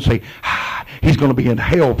kill and say, he's going to be in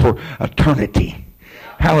hell for eternity.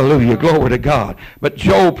 Hallelujah. Glory to God. But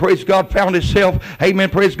Job, praise God, found himself,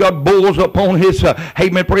 amen, praise God, bulls upon his,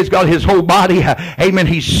 amen, praise God, his whole body. Amen.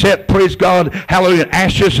 He set, praise God, hallelujah,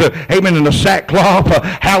 ashes, amen, in the sackcloth.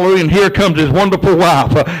 Hallelujah. And here comes his wonderful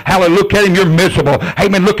wife. Hallelujah. Look at him. You're miserable.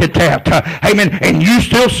 Amen. Look at that. Amen. And you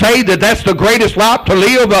still say that that's the greatest life to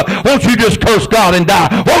live? Won't you just curse God and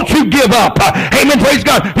die? Won't you give up? Amen. Praise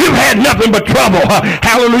God. You've had nothing but trouble.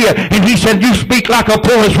 Hallelujah. And he said, you speak like a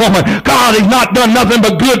foolish woman. God has not done nothing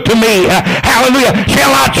but good to me. Hallelujah.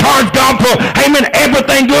 Shall I charge God for, amen,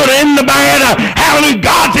 everything good and the bad? Hallelujah.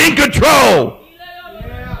 God's in control.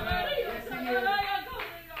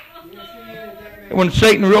 When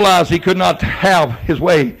Satan realized he could not have his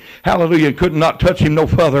way, hallelujah, could not touch him no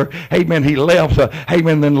further, amen, he left.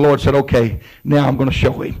 Amen. Then the Lord said, okay, now I'm going to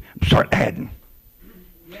show him. Start adding.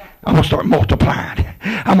 I'm going to start multiplying.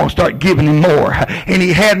 I'm going to start giving him more. And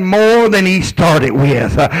he had more than he started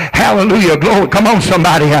with. Hallelujah. Glory. Come on,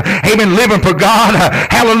 somebody. Amen. Living for God.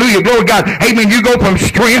 Hallelujah. Glory to God. Amen. You go from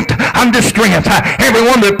strength unto strength.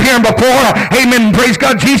 Everyone that appeared before. Amen. Praise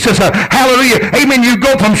God, Jesus. Hallelujah. Amen. You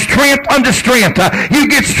go from strength unto strength. You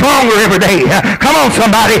get stronger every day. Come on,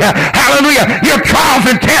 somebody. Hallelujah. Your trials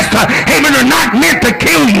and tests, amen, are not meant to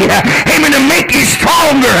kill you. Amen. To make you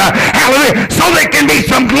stronger. Hallelujah. So there can be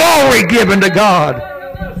some glory given to God.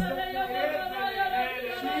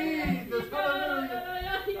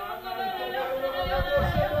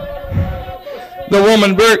 The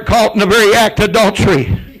woman caught in the very act of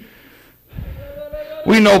adultery.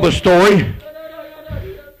 We know the story.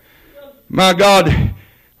 My God,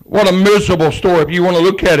 what a miserable story if you want to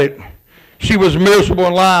look at it. She was miserable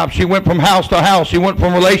in life. She went from house to house. She went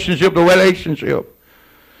from relationship to relationship.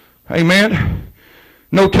 Amen.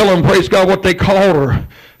 No telling, praise God, what they called her.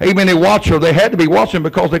 Amen. They watched her. They had to be watching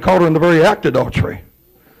because they caught her in the very act of adultery.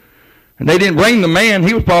 And they didn't bring the man.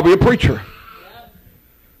 He was probably a preacher.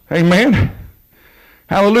 Amen.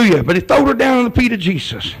 Hallelujah. But he threw her down at the feet of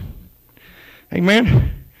Jesus.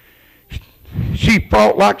 Amen. She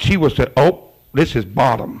felt like she was said, oh, this is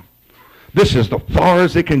bottom. This is the far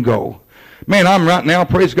as it can go. Man, I'm right now,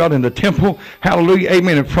 praise God, in the temple. Hallelujah.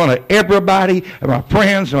 Amen. In front of everybody, and my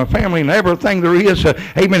friends and my family and everything there is.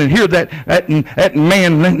 Amen. And hear that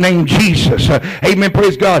man named Jesus. Amen.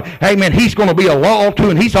 Praise God. Amen. He's going to be a law too.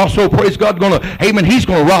 And he's also, praise God, going to, amen, he's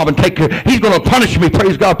going to rob and take care. He's going to punish me,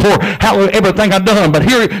 praise God, for hallelujah, everything I've done. But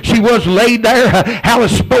here she was laid there, how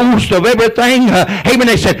exposed of everything. Amen.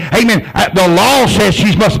 They said, amen, the law says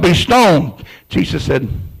she must be stoned. Jesus said,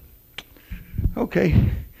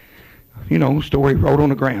 okay. You know, story, wrote on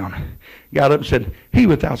the ground. got up and said, he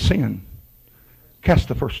without sin, cast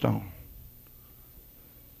the first stone.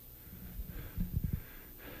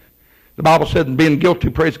 The Bible said, being guilty,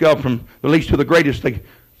 praise God, from the least to the greatest, they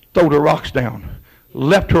threw the rocks down,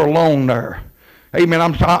 left her alone there. Amen.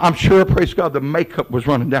 I'm sure, praise God, the makeup was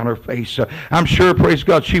running down her face. I'm sure, praise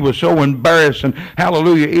God, she was so embarrassed and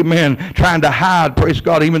hallelujah, amen, trying to hide, praise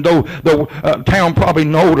God, even though the town probably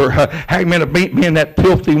knowed her. Amen, of being that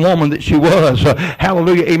filthy woman that she was.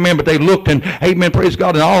 Hallelujah, amen. But they looked and, amen, praise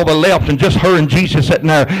God, and all the left and just her and Jesus sitting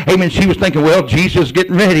there. Amen. She was thinking, well, Jesus is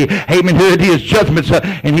getting ready. Amen. Here it is, judgments.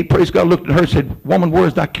 And he, praise God, looked at her and said, woman,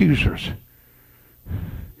 where's the accusers?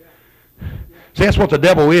 See, that's what the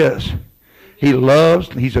devil is. He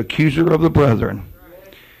loves, he's accuser of the brethren.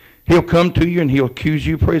 He'll come to you and he'll accuse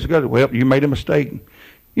you, praise God. Well, you made a mistake.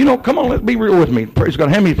 You know, come on, let's be real with me. Praise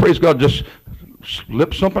God. How many, praise God, just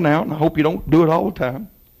slip something out, and I hope you don't do it all the time.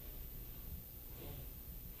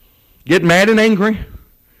 Get mad and angry.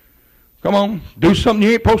 Come on, do something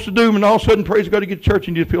you ain't supposed to do, and all of a sudden, praise God, you get to church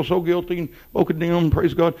and you feel so guilty and so condemned,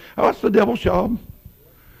 praise God. Oh, that's the devil's job.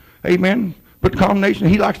 Amen. But condemnation,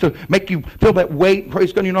 he likes to make you feel that weight,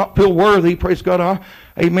 praise God, you not feel worthy, praise God,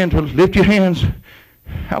 amen, to lift your hands.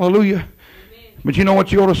 Hallelujah. Amen. But you know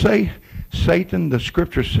what you ought to say? Satan, the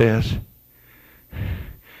scripture says,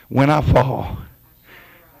 when I fall,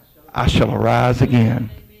 I shall arise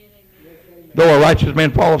again. Though a righteous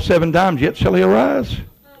man falleth 7 times, yet shall he arise.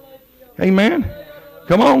 Amen.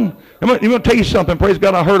 Come on. I'm going to tell you something. Praise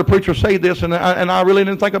God. I heard a preacher say this, and I really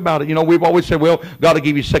didn't think about it. You know, we've always said, well, God will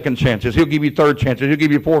give you second chances. He'll give you third chances. He'll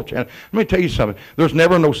give you fourth chance. Let me tell you something. There's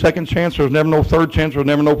never no second chance. There's never no third chance. There's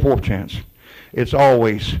never no fourth chance. It's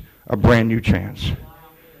always a brand new chance.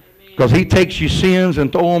 Because he takes your sins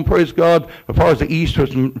and throw them, praise God, as far as the east or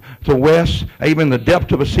the west, even the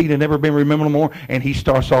depth of a sea that never been remembered no more, and he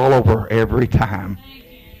starts all over every time.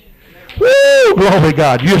 Woo! Glory to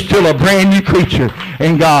God. You're still a brand new creature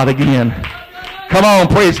in God again. Come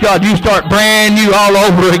on, praise God. You start brand new all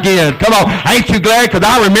over again. Come on. Ain't you glad? Because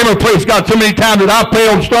I remember, praise God, so many times that I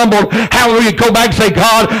failed, stumbled. Hallelujah. Go back and say,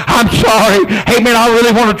 God, I'm sorry. Amen. I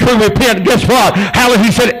really want to truly repent. Guess what? Hallelujah.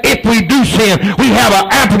 He said, if we do sin, we have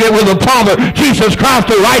an advocate with the Father, Jesus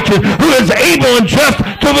Christ the righteous, who is able and just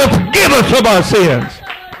to forgive us of our sins.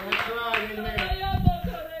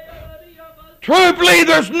 Truthfully,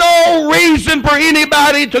 there's no reason for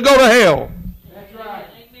anybody to go to hell. That's right.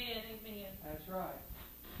 Amen. That's right.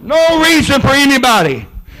 No reason for anybody.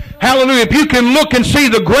 Hallelujah. If you can look and see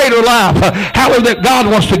the greater life, hallelujah, that God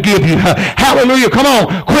wants to give you. Hallelujah. Come on.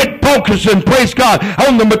 Quit focusing, praise God,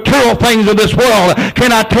 on the material things of this world.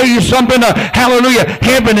 Can I tell you something? Hallelujah.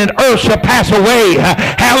 Heaven and earth shall pass away.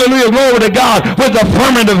 Hallelujah. Glory to God with the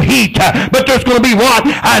firmament of heat. But there's going to be what?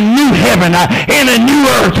 A new heaven and a new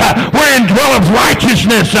earth wherein dwelleth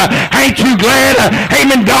righteousness. Ain't you glad?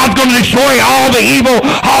 Amen. God's going to destroy all the evil,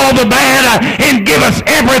 all the bad, and give us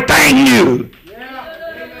everything new.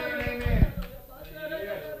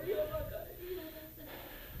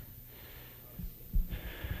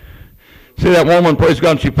 See that woman, praise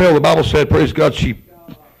God, she fell. The Bible said, praise God, she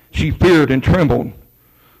feared and trembled,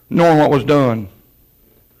 knowing what was done.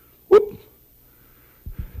 Whoop.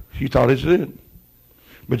 She thought it's it.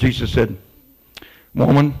 But Jesus said,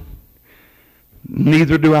 woman,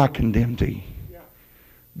 neither do I condemn thee.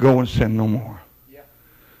 Go and sin no more.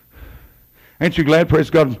 Ain't you glad, praise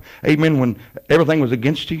God, amen, when everything was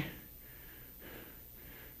against you?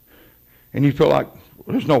 And you feel like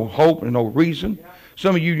there's no hope and no reason.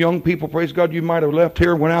 Some of you young people, praise God, you might have left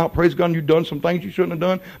here, went out, praise God, and you've done some things you shouldn't have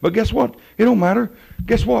done. But guess what? It don't matter.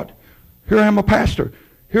 Guess what? Here I am, a pastor.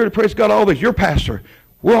 Here to praise God all this. You're pastor.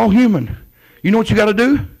 We're all human. You know what you got to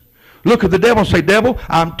do? Look at the devil and say, devil,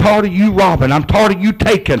 I'm tired of you robbing. I'm tired of you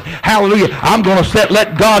taking. Hallelujah. I'm going to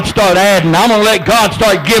let God start adding. I'm going to let God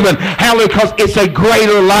start giving. Hallelujah, because it's a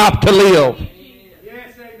greater life to live.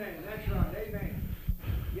 Yes, amen. That's right. Amen.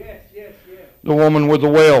 Yes. The woman with the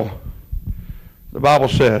well. The Bible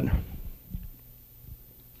said,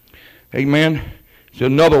 amen, it's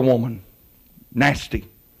another woman, nasty.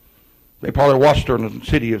 They probably watched her in the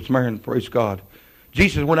city of Samaria, praise God.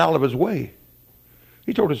 Jesus went out of his way.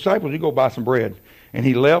 He told his disciples, he'd go buy some bread. And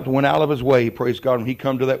he left, went out of his way, praise God. When he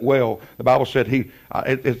come to that well, the Bible said,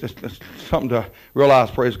 it's something to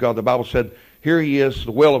realize, praise God. The Bible said, here he is,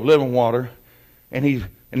 the well of living water. And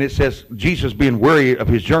it says, Jesus being weary of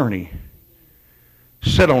his journey,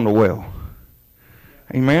 sat on the well.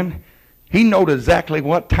 Amen. He knew exactly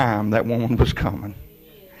what time that woman was coming.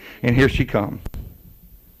 And here she come.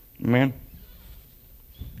 Amen.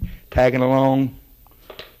 Tagging along.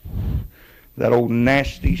 That old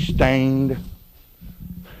nasty, stained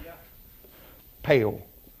pail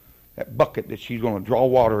that bucket that she's going to draw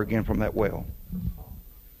water again from that well.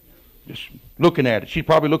 Just looking at it. She's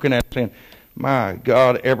probably looking at it saying, my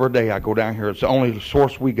God, every day I go down here. It's the only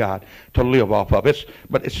source we got to live off of.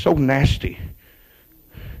 But it's so nasty.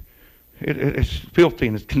 It's filthy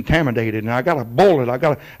and it's contaminated. And I got to boil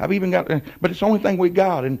it. I've even got, but it's the only thing we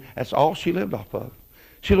got. And that's all she lived off of.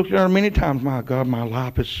 She looked at her many times. My God, my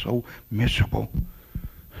life is so miserable.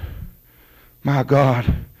 My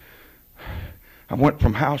God. I went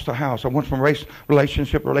from house to house. I went from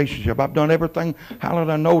relationship to relationship. I've done everything, how did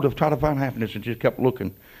I know, to try to find happiness, and just kept looking.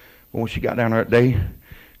 But when she got down there that day,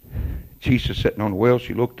 Jesus sitting on the well,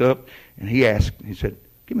 she looked up, and he said,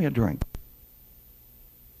 give me a drink.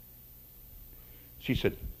 She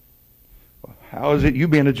said, well, how is it you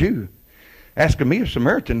being a Jew asking me, a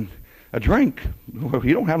Samaritan, a drink? Well,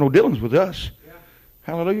 you don't have no dealings with us.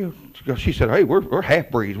 Hallelujah. She said, hey, we're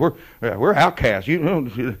half-breeds. We're outcasts. You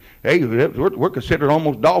know, hey, we're considered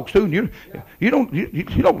almost dogs too. And you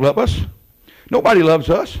don't love us. Nobody loves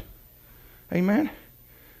us. Amen.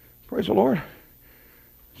 Praise the Lord.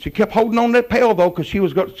 She kept holding on that pail though, because she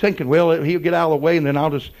was thinking, well, he'll get out of the way, and then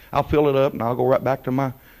I'll fill it up, and I'll go right back to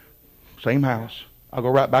my same house. I'll go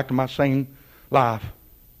right back to my same life.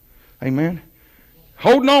 Amen.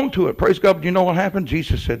 Holding on to it. Praise God. But you know what happened?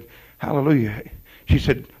 Jesus said, hallelujah. She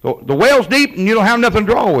said, the well's deep and you don't have nothing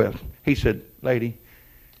to draw with. He said, lady,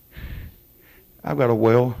 I've got a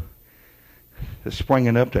well that's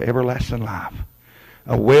springing up to everlasting life.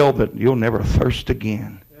 A well that you'll never thirst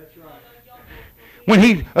again. That's right. When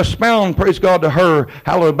he expounded, praise God, to her,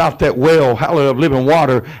 hallelujah, about that well, hallelujah, of living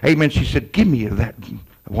water, amen, she said, give me that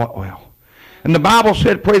well. And the Bible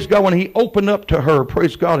said, praise God, when he opened up to her,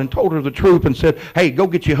 praise God, and told her the truth and said, hey, go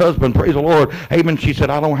get your husband, praise the Lord. Amen. She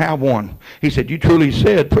said, I don't have one. He said, you truly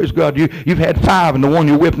said, praise God, you've had 5, and the one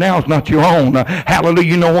you're with now is not your own. Hallelujah.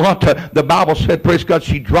 You know what? The Bible said, praise God,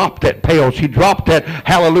 she dropped that pail. She dropped that,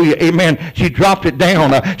 hallelujah, amen. She dropped it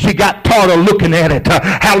down. She got tired of looking at it.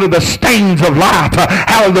 Hallelujah, the stains of life.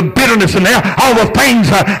 Hallelujah, the bitterness and all the things,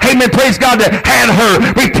 amen, praise God, that had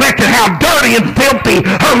her reflected how dirty and filthy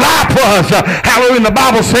her life was. Hallelujah. And the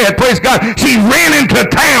Bible said, praise God, she ran into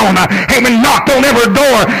town. Amen. Knocked on every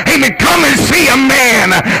door. Amen. Come and see a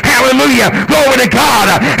man. Hallelujah. Glory to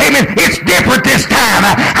God. Amen. It's different this time.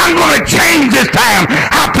 I'm going to change this time.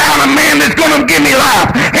 I found a man that's going to give me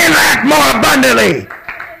life and life more abundantly.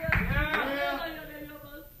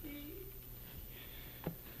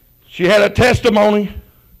 She had a testimony.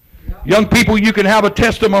 Young people, you can have a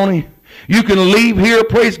testimony. You can leave here,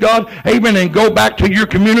 praise God, amen, and go back to your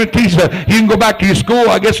communities. You can go back to your school.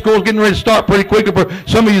 I guess school's getting ready to start pretty quickly for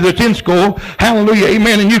some of you that's in school. Hallelujah,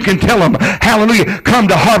 amen. And you can tell them, hallelujah, come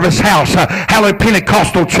to Harvest House, hallelujah,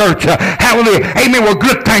 Pentecostal church, hallelujah, amen, where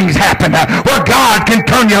good things happen, where God can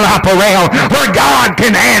turn your life around, where God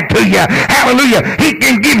can add to you. Hallelujah, he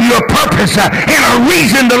can give you a purpose and a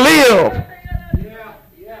reason to live.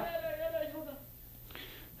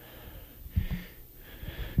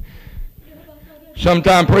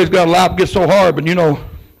 Sometimes, praise God, life gets so hard, but you know,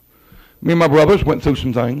 me and my brothers went through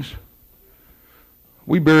some things.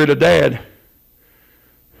 We buried a dad.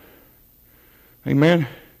 Amen.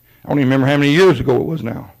 I don't even remember how many years ago it was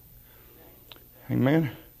now.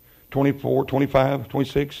 Amen. 24, 25,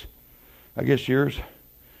 26, I guess years.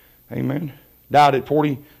 Amen. Died at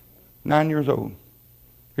 49 years old.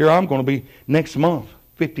 Here I'm going to be next month,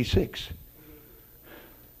 56.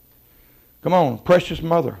 Come on, precious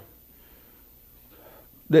mother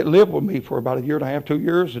that lived with me for about 1.5 years, 2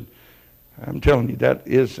 years, and I'm telling you, that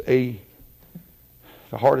is the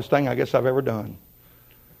hardest thing I guess I've ever done.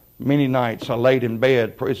 Many nights I laid in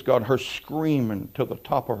bed, praise God, her screaming to the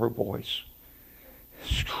top of her voice.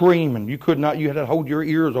 Screaming. You had to hold your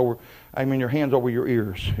ears over, your hands over your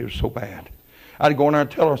ears. It was so bad. I'd go in there and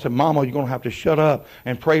tell her, I said, Mama, you're going to have to shut up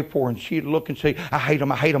and pray for her. And she'd look and say, I hate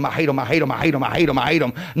him, I hate him, I hate him, I hate him, I hate him, I hate him, I hate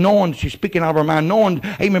him. Knowing she's speaking out of her mind, knowing,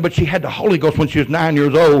 amen, but she had the Holy Ghost when she was 9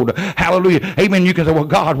 years old. Hallelujah. Amen. You can say, well,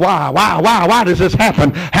 God, why does this happen?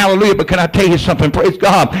 Hallelujah. But can I tell you something? Praise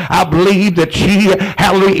God. I believe that she,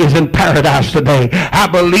 hallelujah, is in paradise today. I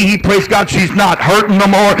believe, praise God, she's not hurting no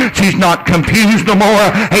more. She's not confused no more.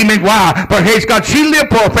 Amen. Why? But praise God, she lived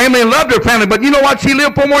for her family and loved her family. But you know what she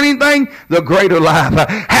lived for more than anything? The greater life.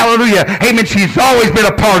 Hallelujah. Amen. She's always been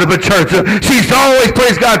a part of the church. She's always,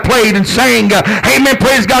 praise God, played and sang. Amen.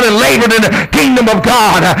 Praise God, and labored in the kingdom of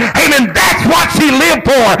God. Amen. That's what she lived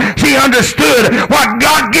for. She understood what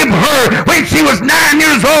God gave her when she was 9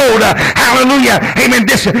 years old. Hallelujah. Amen.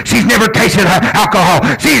 She's never tasted alcohol.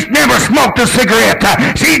 She's never smoked a cigarette.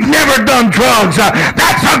 She's never done drugs.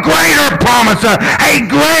 That's a greater promise, a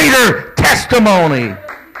greater testimony.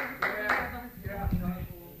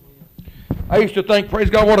 I used to think, praise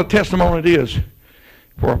God, what a testimony it is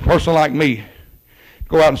for a person like me.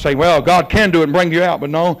 Go out and say, well, God can do it and bring you out. But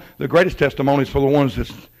no, the greatest testimony is for the ones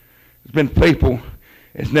that's been faithful,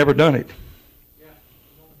 has never done it.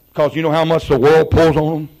 Because you know how much the world pulls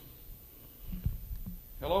on them?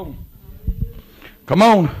 Hello? Come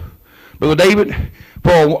on. Brother David,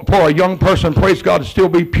 for a young person, praise God, to still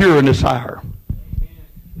be pure in this hour.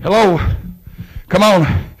 Hello? Come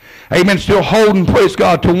on. Amen. Still holding, praise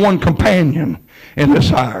God, to one companion in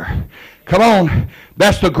this hour. Come on.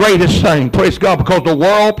 That's the greatest thing, praise God, because the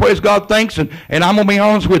world, praise God, thinks, and I'm going to be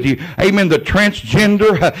honest with you, amen, the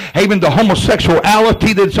transgender, amen, the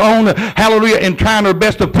homosexuality that's on, hallelujah, and trying their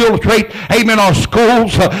best to filtrate, amen, our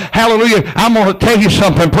schools, hallelujah. I'm going to tell you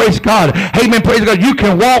something, praise God, amen, praise God, you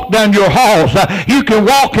can walk down your halls, you can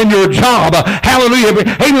walk in your job, hallelujah,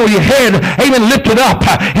 amen, with your head, amen, lifted up,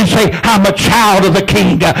 and say, I'm a child of the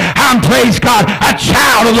King, I'm, praise God, a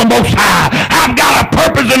child of the Most High, I've got a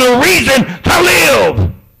purpose and a reason to live.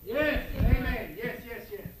 Yes, amen. Yes.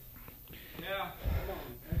 Yeah, come on.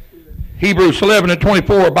 That's good. Hebrews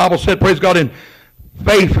 11:24, the Bible said, praise God, in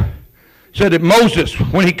faith, said that Moses,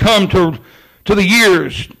 when he come to the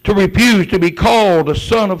years to refuse to be called the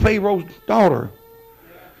son of Pharaoh's daughter,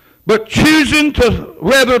 but choosing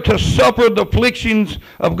rather to suffer the afflictions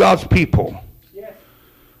of God's people,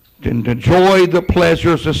 than to enjoy the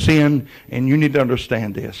pleasures of sin. And you need to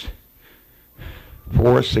understand this.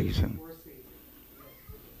 For a season.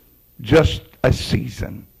 Just a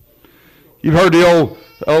season. You've heard the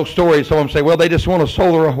old story. Some of them say, well, they just want to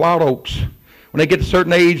sow their wild oats when they get to a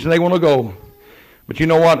certain age and they want to go. But you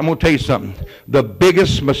know what? I'm going to tell you something. The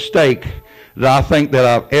biggest mistake that I think that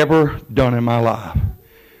I've ever done in my life,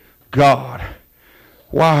 God,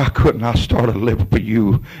 why couldn't I start a living for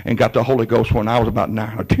you and got the Holy Ghost when I was about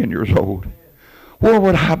 9 or 10 years old? Where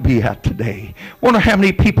would I be at today? Wonder how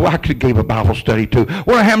many people I could give a Bible study to.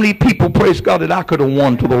 Wonder how many people, praise God, that I could have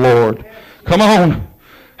won to the Lord. Come on.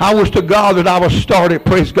 I wish to God that I was started,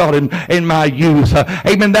 praise God, in my youth.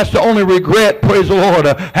 Amen. That's the only regret, praise the Lord.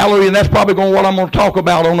 Hallelujah. And that's probably what I'm going to talk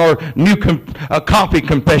about on our new coffee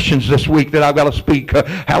confessions this week that I've got to speak.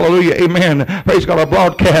 Hallelujah. Amen. Praise God, our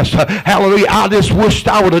broadcast. Hallelujah. I just wished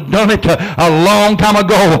I would have done it a long time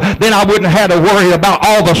ago. Then I wouldn't have had to worry about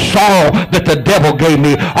all the sorrow that the devil gave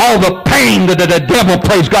me. All the pain that the devil,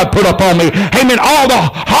 praise God, put up on me. Amen. All the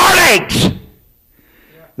heartaches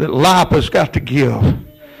that life has got to give.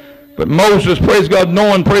 But Moses, praise God,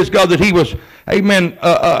 knowing, praise God, that he was, amen,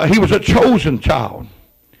 he was a chosen child.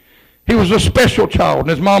 He was a special child, and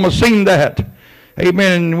his mama seen that.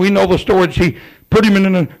 Amen, and we know the story. She put him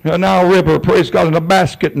in the Nile River, praise God, in a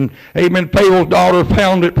basket, and amen, Pharaoh's daughter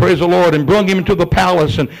found it, praise the Lord, and brought him into the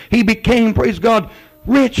palace, and he became, praise God,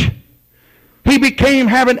 rich. He became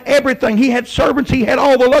having everything. He had servants. He had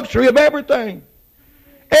all the luxury of everything.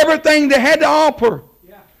 Everything they had to offer.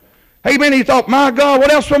 Amen. He thought, my God,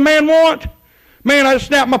 what else does a man want? Man, I just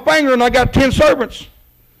snapped my finger and I got 10 servants.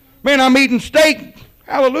 Man, I'm eating steak.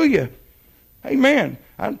 Hallelujah. Amen.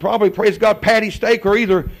 I'd probably, praise God, patty steak or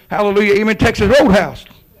either, hallelujah, even Texas Roadhouse.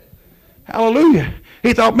 Hallelujah.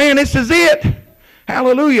 He thought, man, this is it.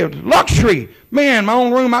 Hallelujah. Luxury. Man, my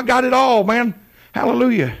own room, I got it all, man.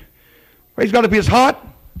 Hallelujah. Praise God, if it's hot,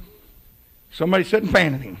 somebody sitting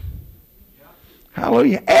fanning him.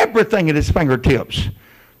 Hallelujah. Everything at his fingertips.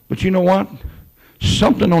 But you know what?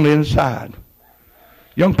 Something on the inside.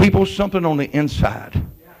 Young people, something on the inside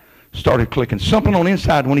started clicking. Something on the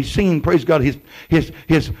inside when he seen, praise God,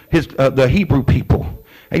 the Hebrew people,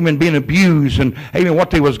 amen, being abused and, amen,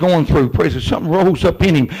 what they was going through. Praise God. Something rose up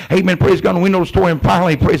in him. Amen. Praise God. And we know the story. And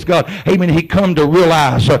finally, praise God, amen, he come to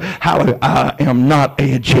realize, how I am not an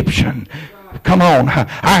Egyptian. Come on.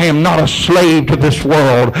 I am not a slave to this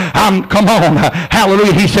world. Come on.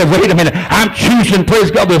 Hallelujah. He said, wait a minute. I'm choosing,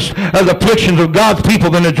 praise God, the afflictions of God's people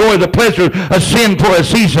than the joy of the pleasure of sin for a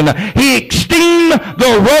season. He esteemed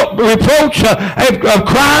the reproach of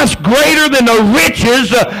Christ greater than the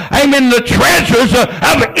riches, amen, the treasures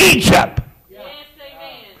of Egypt. Yes,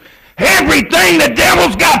 amen. Everything the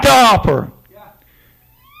devil's got to offer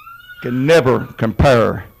can never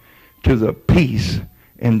compare to the peace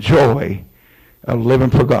and joy of living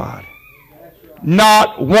for God.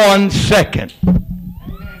 Not 1 second.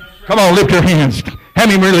 Come on, lift your hands. How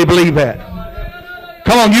many really believe that?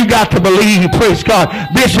 Come on, you got to believe, praise God,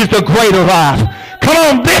 this is the greater life. Come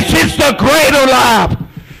on, this is the greater life.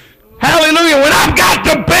 Hallelujah. When I've got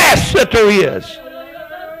the best that there is.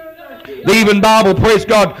 The even Bible, praise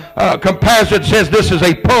God, compares it, says this is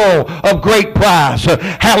a pearl of great price.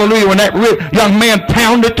 Hallelujah. When that young man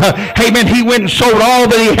found it, amen, he went and sold all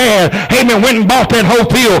that he had. Amen, went and bought that whole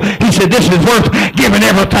field. He said, this is worth giving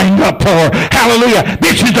everything up for. Hallelujah.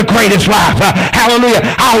 This is the greatest life. Hallelujah.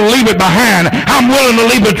 I'll leave it behind. I'm willing to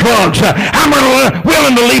leave the drugs. I'm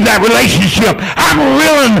willing to leave that relationship. I'm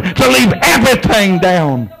willing to leave everything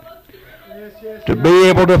down to be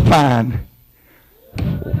able to find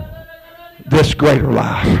this greater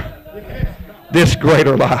life. This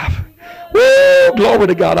greater life. Woo, glory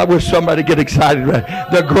to God. I wish somebody get excited about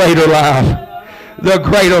it. The greater life. The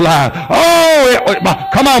greater life. Oh,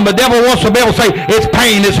 come on. The devil wants to be able to say it's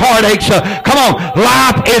pain, it's heartaches. Come on.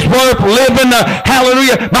 Life is worth living.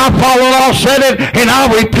 Hallelujah. My father-in-law said it, and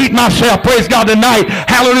I'll repeat myself. Praise God tonight.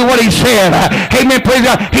 Hallelujah. What he said. Amen. Praise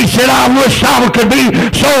God. He said, I wish I could be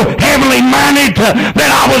so heavenly minded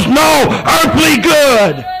that I was no earthly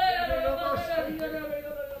good.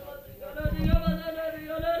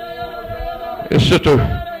 His sister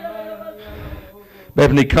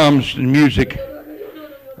Bethany comes in music.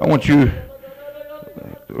 I want you,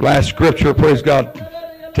 last scripture, praise God,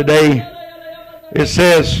 today. It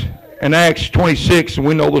says in Acts 26, and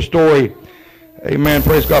we know the story. Amen,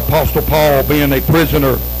 praise God, Apostle Paul being a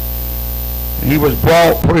prisoner. And he was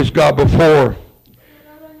brought, praise God, before,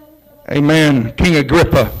 amen, King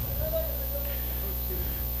Agrippa.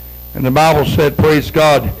 And the Bible said, praise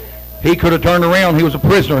God, he could have turned around. He was a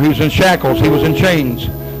prisoner. He was in shackles. He was in chains.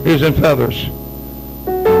 He was in feathers.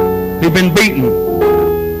 He'd been beaten.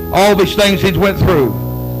 All these things he'd went through.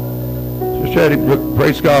 So said,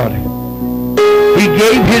 praise God. He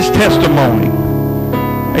gave his testimony.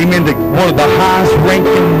 Amen. To one of the highest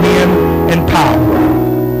ranking men in power.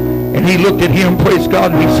 And he looked at him, praise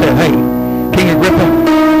God, and he said, hey, King Agrippa,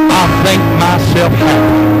 I think myself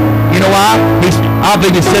happy. You know why? I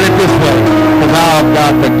think he said it this way. Because I've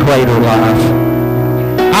got the greater life.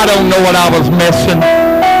 I don't know what I was missing.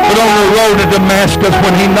 But on the road to Damascus,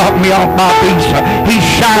 when he knocked me off my beast, he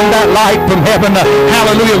shined that light from heaven.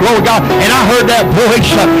 Hallelujah, glory God. And I heard that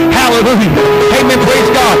voice. Hallelujah. Amen, praise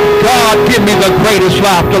God. God, give me the greatest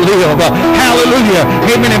life to live. Hallelujah.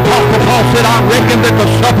 Amen. And Apostle Paul said, I reckon that the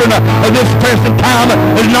suffering of this present time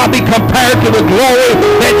is not be compared to the glory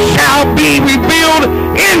that shall be revealed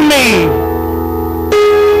in me.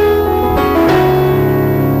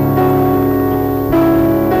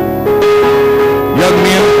 Young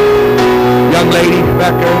men, young lady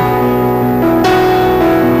back there,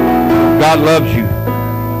 God loves you.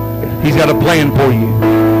 He's got a plan for you.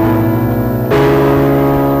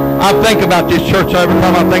 I think about this church every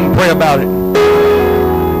time I think and pray about it.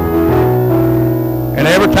 And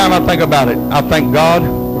every time I think about it, I thank God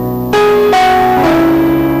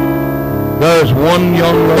there's one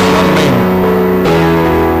young man,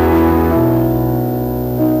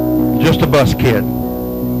 just a bus kid.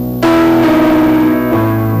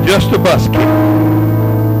 Just a bus kid.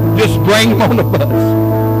 Just bring him on the bus.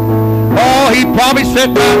 Oh, he probably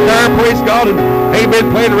sat back there, praise God, and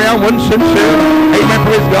amen, played around, wasn't sincere. Amen,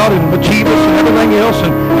 praise God, and mischievous and everything else,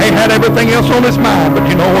 and he had everything else on his mind. But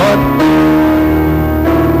you know what?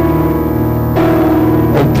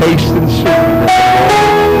 Oh, taste and see that the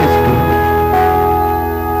Lord is good.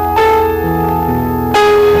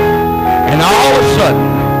 And all of a sudden,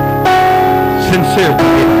 sincerity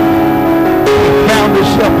hit him. Found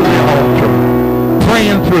himself in the altar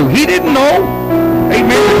praying through. He didn't know,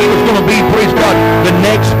 amen, that he was going to be, praise God, the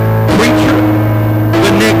next preacher,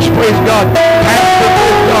 the next, praise God, pastor,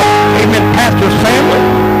 praise God, amen, pastor's family,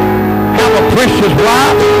 have a precious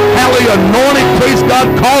wife, hallelujah, anointed, praise God,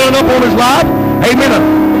 calling up on his life, amen,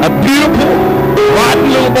 a beautiful, bright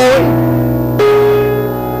little boy.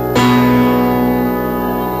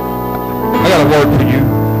 I got a word for you.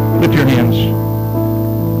 Lift your hands.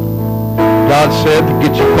 God said to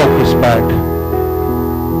get your focus back.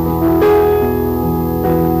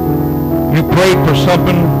 You prayed for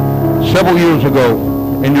something several years ago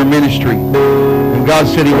in your ministry. And God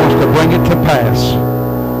said he wants to bring it to pass.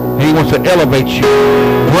 And he wants to elevate you.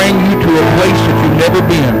 Bring you to a place that you've never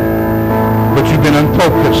been. But you've been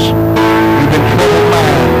unfocused. You've been troubled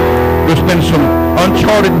mind. There's been some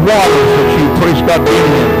uncharted waters that you, praise God, been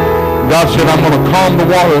in. God said, I'm going to calm the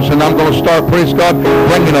waters and I'm going to start, praise God,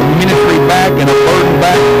 bringing a ministry back and a burden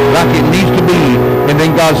back like it needs to be. And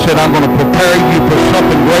then God said, I'm going to prepare you for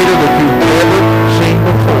something greater that you've never seen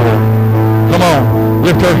before. Come on,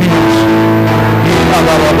 lift our hands.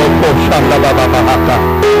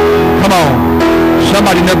 Come on.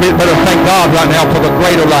 Somebody better thank God right now for the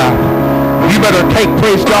greater life. You better take,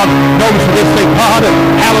 praise God, notice of this, say, God,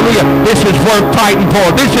 hallelujah, this is worth fighting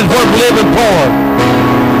for. This is worth living for.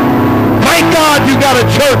 God you got a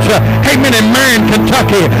church, amen, in Marion,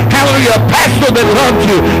 Kentucky. Hallelujah, a pastor that loves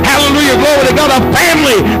you. Hallelujah, glory to God, a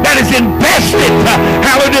family that is invested.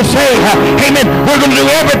 Hallelujah, say, amen, we're going to do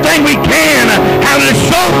everything we can. Hallelujah, to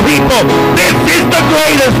show people this is the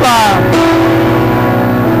greatest life.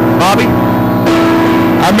 Bobby,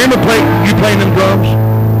 I remember you playing them drums.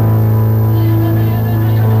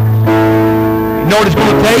 You know what it's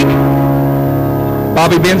going to take?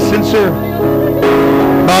 Bobby being sincere.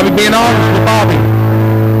 Bobby being honest with Bobby.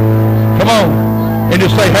 Come on. And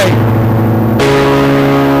just say, hey,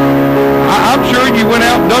 I'm sure you went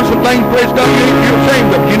out and done some things, praise God, you're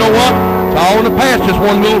ashamed of. You know what? It's all in the past. Just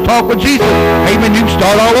one little talk with Jesus. Amen. You can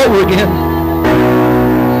start all over again.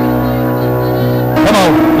 Come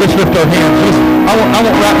on. Let's lift our hands. I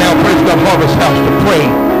want right now, praise God, Harvest House to pray.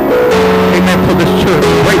 Amen. For this church.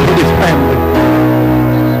 Pray for this family.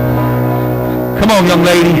 Come on, young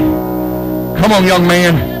lady. Come on, young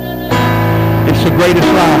man. It's the greatest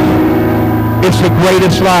life. It's the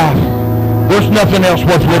greatest life. There's nothing else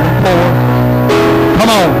worth living for. Come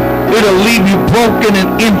on. It'll leave you broken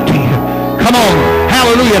and empty. Come on.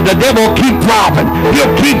 Hallelujah. The devil will keep robbing.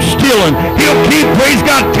 He'll keep stealing. He'll keep, praise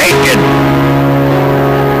God, taking.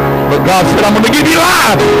 But God said, I'm going to give you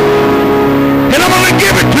life. And I'm going to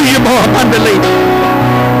give it to you more abundantly.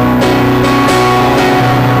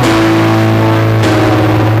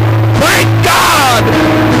 Thank God.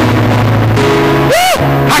 Woo!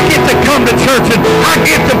 I get to come to church and I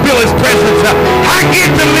get to feel His presence. I get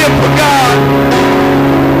to live for God.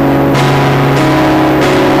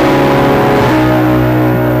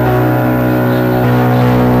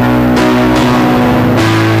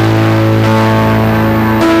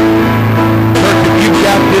 Church, if you've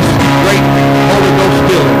got this great Holy Ghost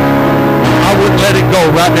feeling, I wouldn't let it go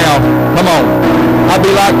right now. Come on. I'd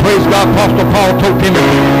be like, praise God, Apostle Paul told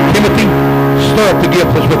Timothy, stir up the gift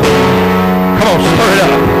that's within you. Come on, stir it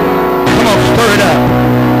up. Come on, stir it up.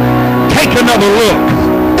 Take another look.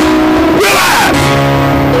 Realize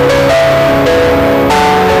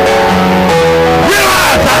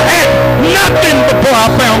I had nothing before I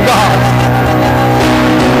found God.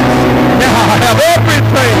 Now I have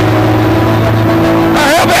everything. I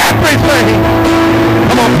have everything.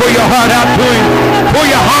 Come on, pour your heart out to Him. Pour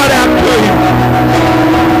your heart out to